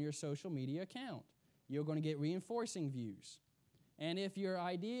views on your social media account. You're going to get reinforcing views. And if your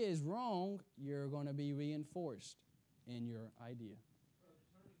idea is wrong, you're going to be reinforced in your idea.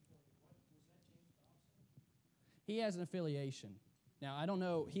 He has an affiliation. Now, I don't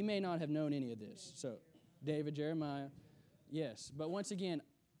know, he may not have known any of this. So, David Jeremiah, yes. But once again,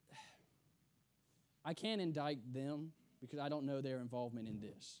 I can't indict them because I don't know their involvement in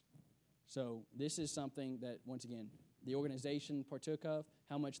this. So this is something that, once again, the organization partook of.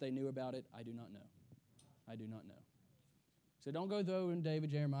 How much they knew about it, I do not know. I do not know. So don't go throwing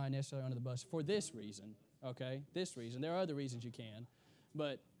David Jeremiah necessarily under the bus for this reason, okay? This reason. There are other reasons you can.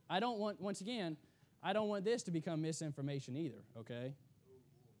 But I don't want, once again, I don't want this to become misinformation either, okay?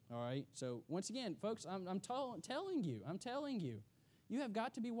 All right? So once again, folks, I'm telling you, you have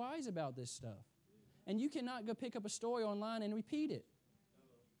got to be wise about this stuff. And you cannot go pick up a story online and repeat it.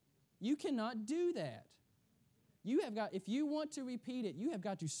 You cannot do that. You have got, if you want to repeat it, you have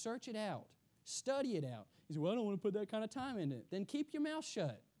got to search it out, study it out. You say, well, I don't want to put that kind of time in it. Then keep your mouth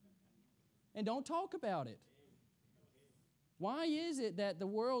shut and don't talk about it. Why is it that the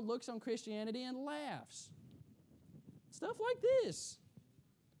world looks on Christianity and laughs? Stuff like this.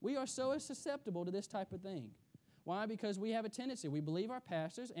 We are so susceptible to this type of thing. Why? Because we have a tendency. We believe our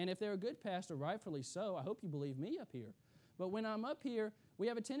pastors, and if they're a good pastor, rightfully so, I hope you believe me up here. But when I'm up here, we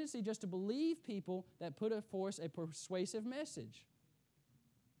have a tendency just to believe people that put forth a persuasive message.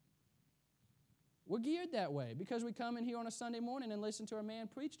 We're geared that way because we come in here on a Sunday morning and listen to a man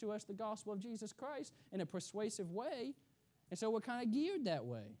preach to us the gospel of Jesus Christ in a persuasive way, and so we're kind of geared that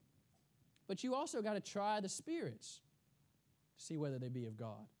way. But you also got to try the spirits to see whether they be of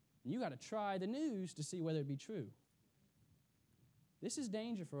God. And you got to try the news to see whether it be true. This is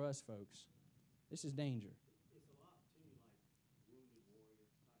danger for us, folks. This is danger. It's a lot too, like Wounded Warrior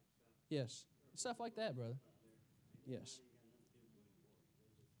type stuff. Yes. Stuff like that, brother. There. Yes.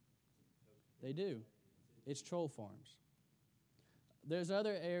 They do. It's troll farms. There's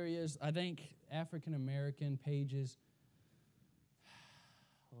other areas, I think African American pages,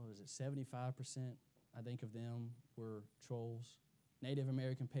 what was it, 75%, I think of them were trolls. Native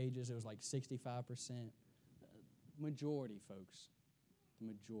American pages, it was like 65%. Majority, folks. The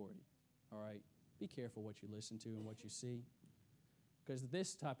majority. All right? Be careful what you listen to and what you see, because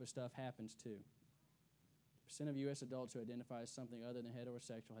this type of stuff happens too. The percent of U.S. adults who identify as something other than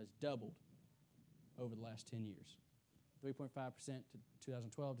heterosexual has doubled over the last 10 years. 3.5% to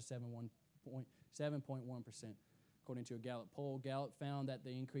 2012 to 7.1%. According to a Gallup poll, Gallup found that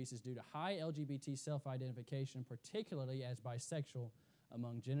the increase is due to high LGBT self-identification, particularly as bisexual,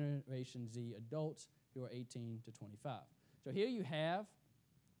 among Generation Z adults who are 18 to 25. So here you have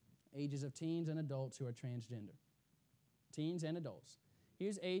ages of teens and adults who are transgender. Teens and adults.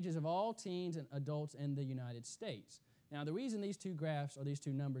 Here's ages of all teens and adults in the United States. Now, the reason these two graphs or these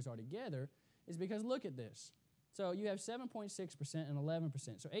two numbers are together is because look at this. So you have 7.6% and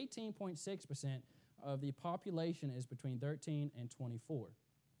 11%. So 18.6% of the population is between 13 and 24.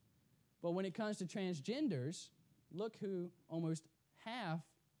 But when it comes to transgenders, look who almost half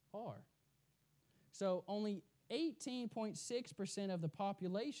are. So only 18.6% of the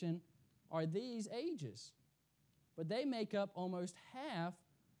population are these ages. But they make up almost half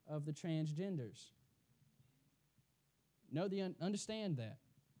of the transgenders. Understand that.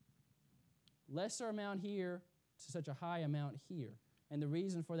 Lesser amount here to such a high amount here. And the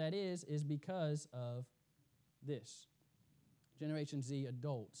reason for that is because of this. Generation Z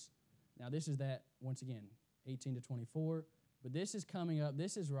adults. Now this is that, once again, 18 to 24. But this is coming up,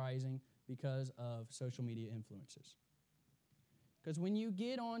 this is rising because of social media influences. Because when you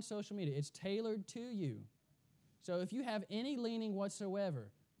get on social media, it's tailored to you. So if you have any leaning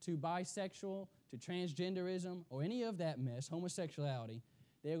whatsoever to bisexual, to transgenderism, or any of that mess, homosexuality,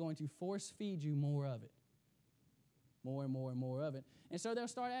 they're going to force feed you more of it. More and more and more of it. And so they'll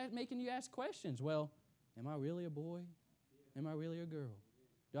start making you ask questions. Well, am I really a boy? Am I really a girl?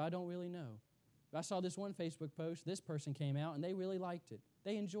 I don't really know. I saw this one Facebook post. This person came out, and they really liked it.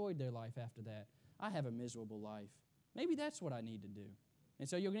 They enjoyed their life after that. I have a miserable life. Maybe that's what I need to do. And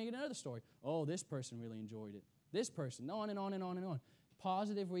so you're going to get another story. Oh, this person really enjoyed it. This person, on and on and on and on.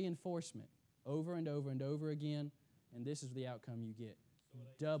 Positive reinforcement over and over and over again, and this is the outcome you get. So at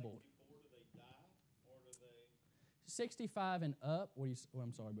age Doubled. 64, do they die, or do they 65 and up. I'm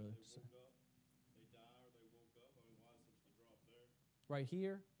sorry, brother. woke up? They die or they woke up? I mean, why is the drop there? Right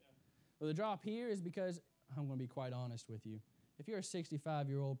here? Yeah. Well, the drop here is because, I'm going to be quite honest with you. If you're a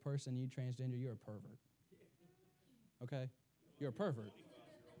 65-year-old person and you transgender, you're a pervert. Okay? You're a pervert.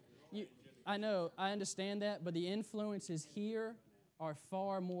 I know, I understand that, but the influences here are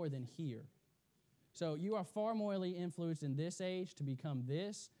far more than here. So you are far more influenced in this age to become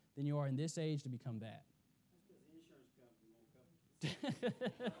this than you are in this age to become that. That's because the insurance company won't cover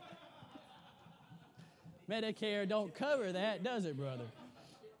it. Medicare don't cover that, does it, brother? They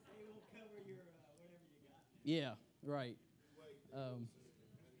won't cover your whatever you got. Yeah, right.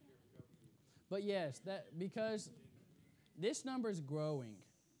 But yes, because this number is growing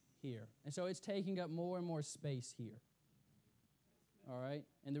here. And so it's taking up more and more space here. All right?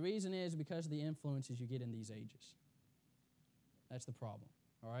 And the reason is because of the influences you get in these ages. That's the problem.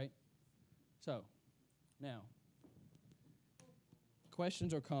 All right? So, now,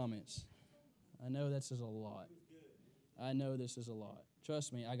 questions or comments? I know this is a lot. I know this is a lot.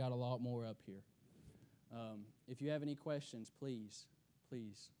 Trust me, I got a lot more up here. If you have any questions, please. If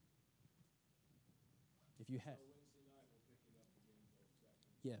you have.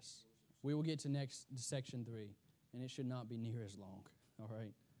 Yes. We will get to section 3, and it should not be near as long. All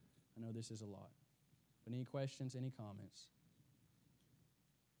right? I know this is a lot. But any questions, any comments?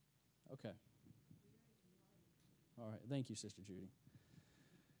 Okay. All right. Thank you, Sister Judy.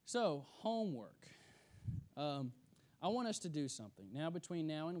 So, homework. I want us to do something. Now, between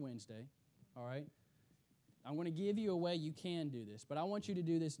now and Wednesday, all right, I'm going to give you a way you can do this, but I want you to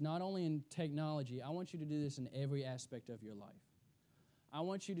do this not only in technology, I want you to do this in every aspect of your life. I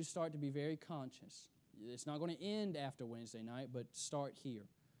want you to start to be very conscious. It's not going to end after Wednesday night, but start here.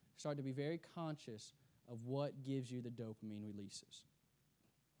 Start to be very conscious of what gives you the dopamine releases.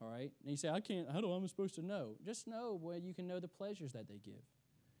 All right? And you say, how am I supposed to know? Just know where you can know the pleasures that they give.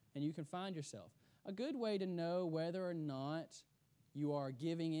 And you can find yourself. A good way to know whether or not you are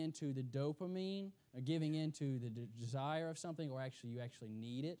giving into the dopamine or giving into the desire of something or you actually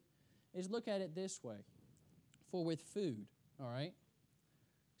need it is look at it this way. For with food, all right?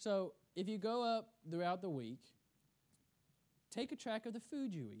 So if you go up throughout the week, take a track of the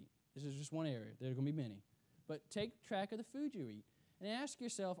food you eat. This is just one area. There are going to be many. But take track of the food you eat. And ask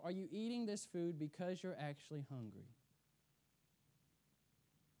yourself, are you eating this food because you're actually hungry?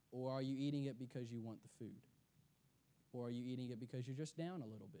 Or are you eating it because you want the food? Or are you eating it because you're just down a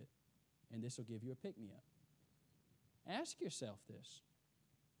little bit? And this will give you a pick-me-up. Ask yourself this.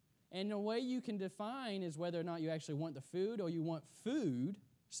 And the way you can define is whether or not you actually want the food or you want food,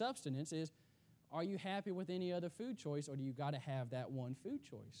 substance, is are you happy with any other food choice or do you got to have that one food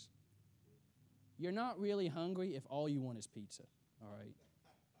choice? You're not really hungry if all you want is pizza, all right?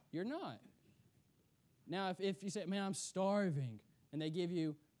 You're not. Now, if you say, man, I'm starving, and they give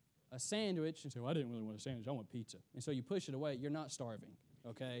you a sandwich, and say, well, I didn't really want a sandwich, I want pizza. And so you push it away, you're not starving,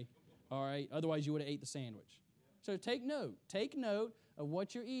 okay? All right? Otherwise, you would have ate the sandwich. So take note. Take note of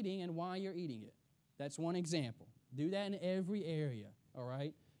what you're eating and why you're eating it. That's one example. Do that in every area, all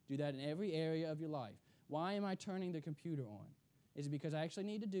right? Do that in every area of your life. Why am I turning the computer on? Is it because I actually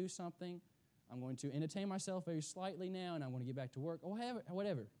need to do something? I'm going to entertain myself very slightly now, and I'm going to get back to work, or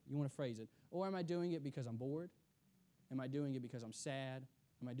whatever you want to phrase it. Or am I doing it because I'm bored? Am I doing it because I'm sad?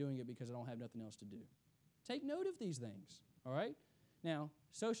 Am I doing it because I don't have nothing else to do? Take note of these things, all right? Now,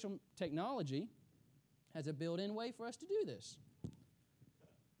 social technology has a built-in way for us to do this.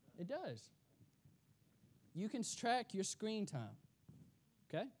 It does. You can track your screen time,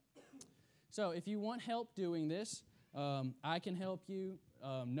 okay? So if you want help doing this, I can help you.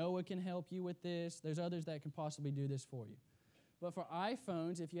 Noah can help you with this. There's others that can possibly do this for you. But for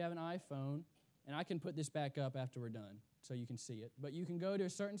iPhones, if you have an iPhone, and I can put this back up after we're done so you can see it, but you can go to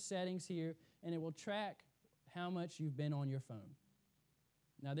certain settings here, and it will track how much you've been on your phone.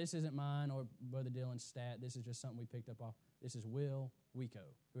 Now, this isn't mine or Brother Dylan's stat. This is just something we picked up off. This is Will Wico,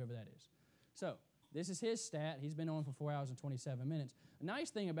 whoever that is. So this is his stat. He's been on for 4 hours and 27 minutes. A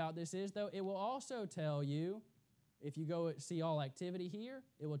nice thing about this is, though, it will also tell you, if you go see all activity here,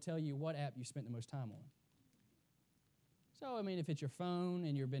 it will tell you what app you spent the most time on. So, I mean, if it's your phone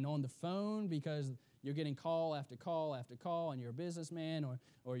and you've been on the phone because you're getting call after call after call and you're a businessman,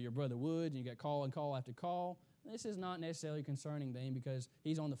 or your brother Woods and you get call and call after call, this is not necessarily a concerning thing because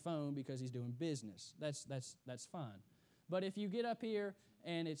he's on the phone because he's doing business. That's fine. But if you get up here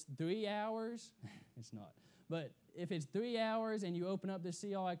and it's 3 hours, it's not. But if it's 3 hours and you open up this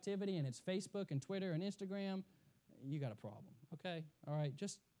see all activity and it's Facebook and Twitter and Instagram, you got a problem, okay? All right,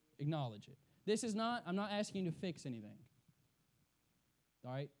 just acknowledge it. I'm not asking you to fix anything.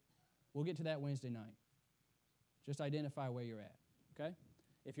 All right? We'll get to that Wednesday night. Just identify where you're at, okay?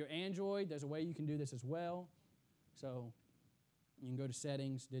 If you're Android, there's a way you can do this as well. So you can go to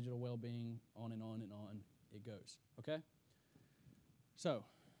settings, digital well-being, on and on and on it goes, okay? So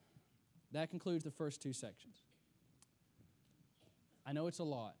that concludes the first 2 sections. I know it's a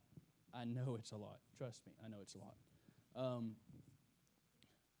lot. I know it's a lot. Trust me, I know it's a lot.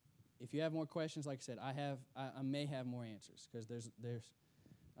 If you have more questions, like I said, I may have more answers because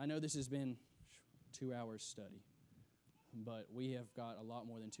I know this has been 2 hours study, but we have got a lot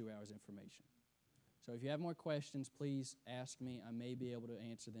more than 2 hours information. So if you have more questions, please ask me. I may be able to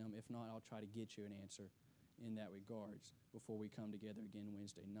answer them. If not, I'll try to get you an answer in that regards before we come together again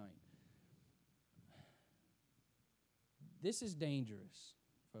Wednesday night. This is dangerous,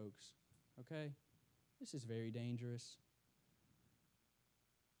 folks, okay? This is very dangerous.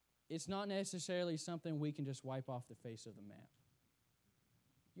 It's not necessarily something we can just wipe off the face of the map.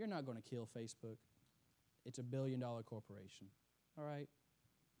 You're not going to kill Facebook. It's a $1 billion corporation, all right?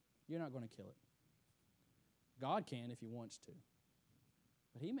 You're not going to kill it. God can if he wants to,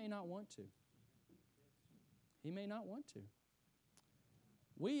 but he may not want to. He may not want to.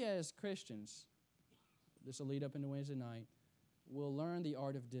 We as Christians, this will lead up into Wednesday night, will learn the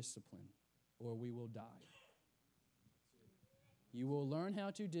art of discipline or we will die. You will learn how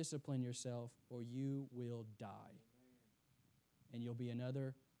to discipline yourself or you will die. And you'll be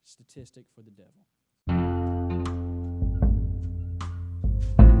another statistic for the devil.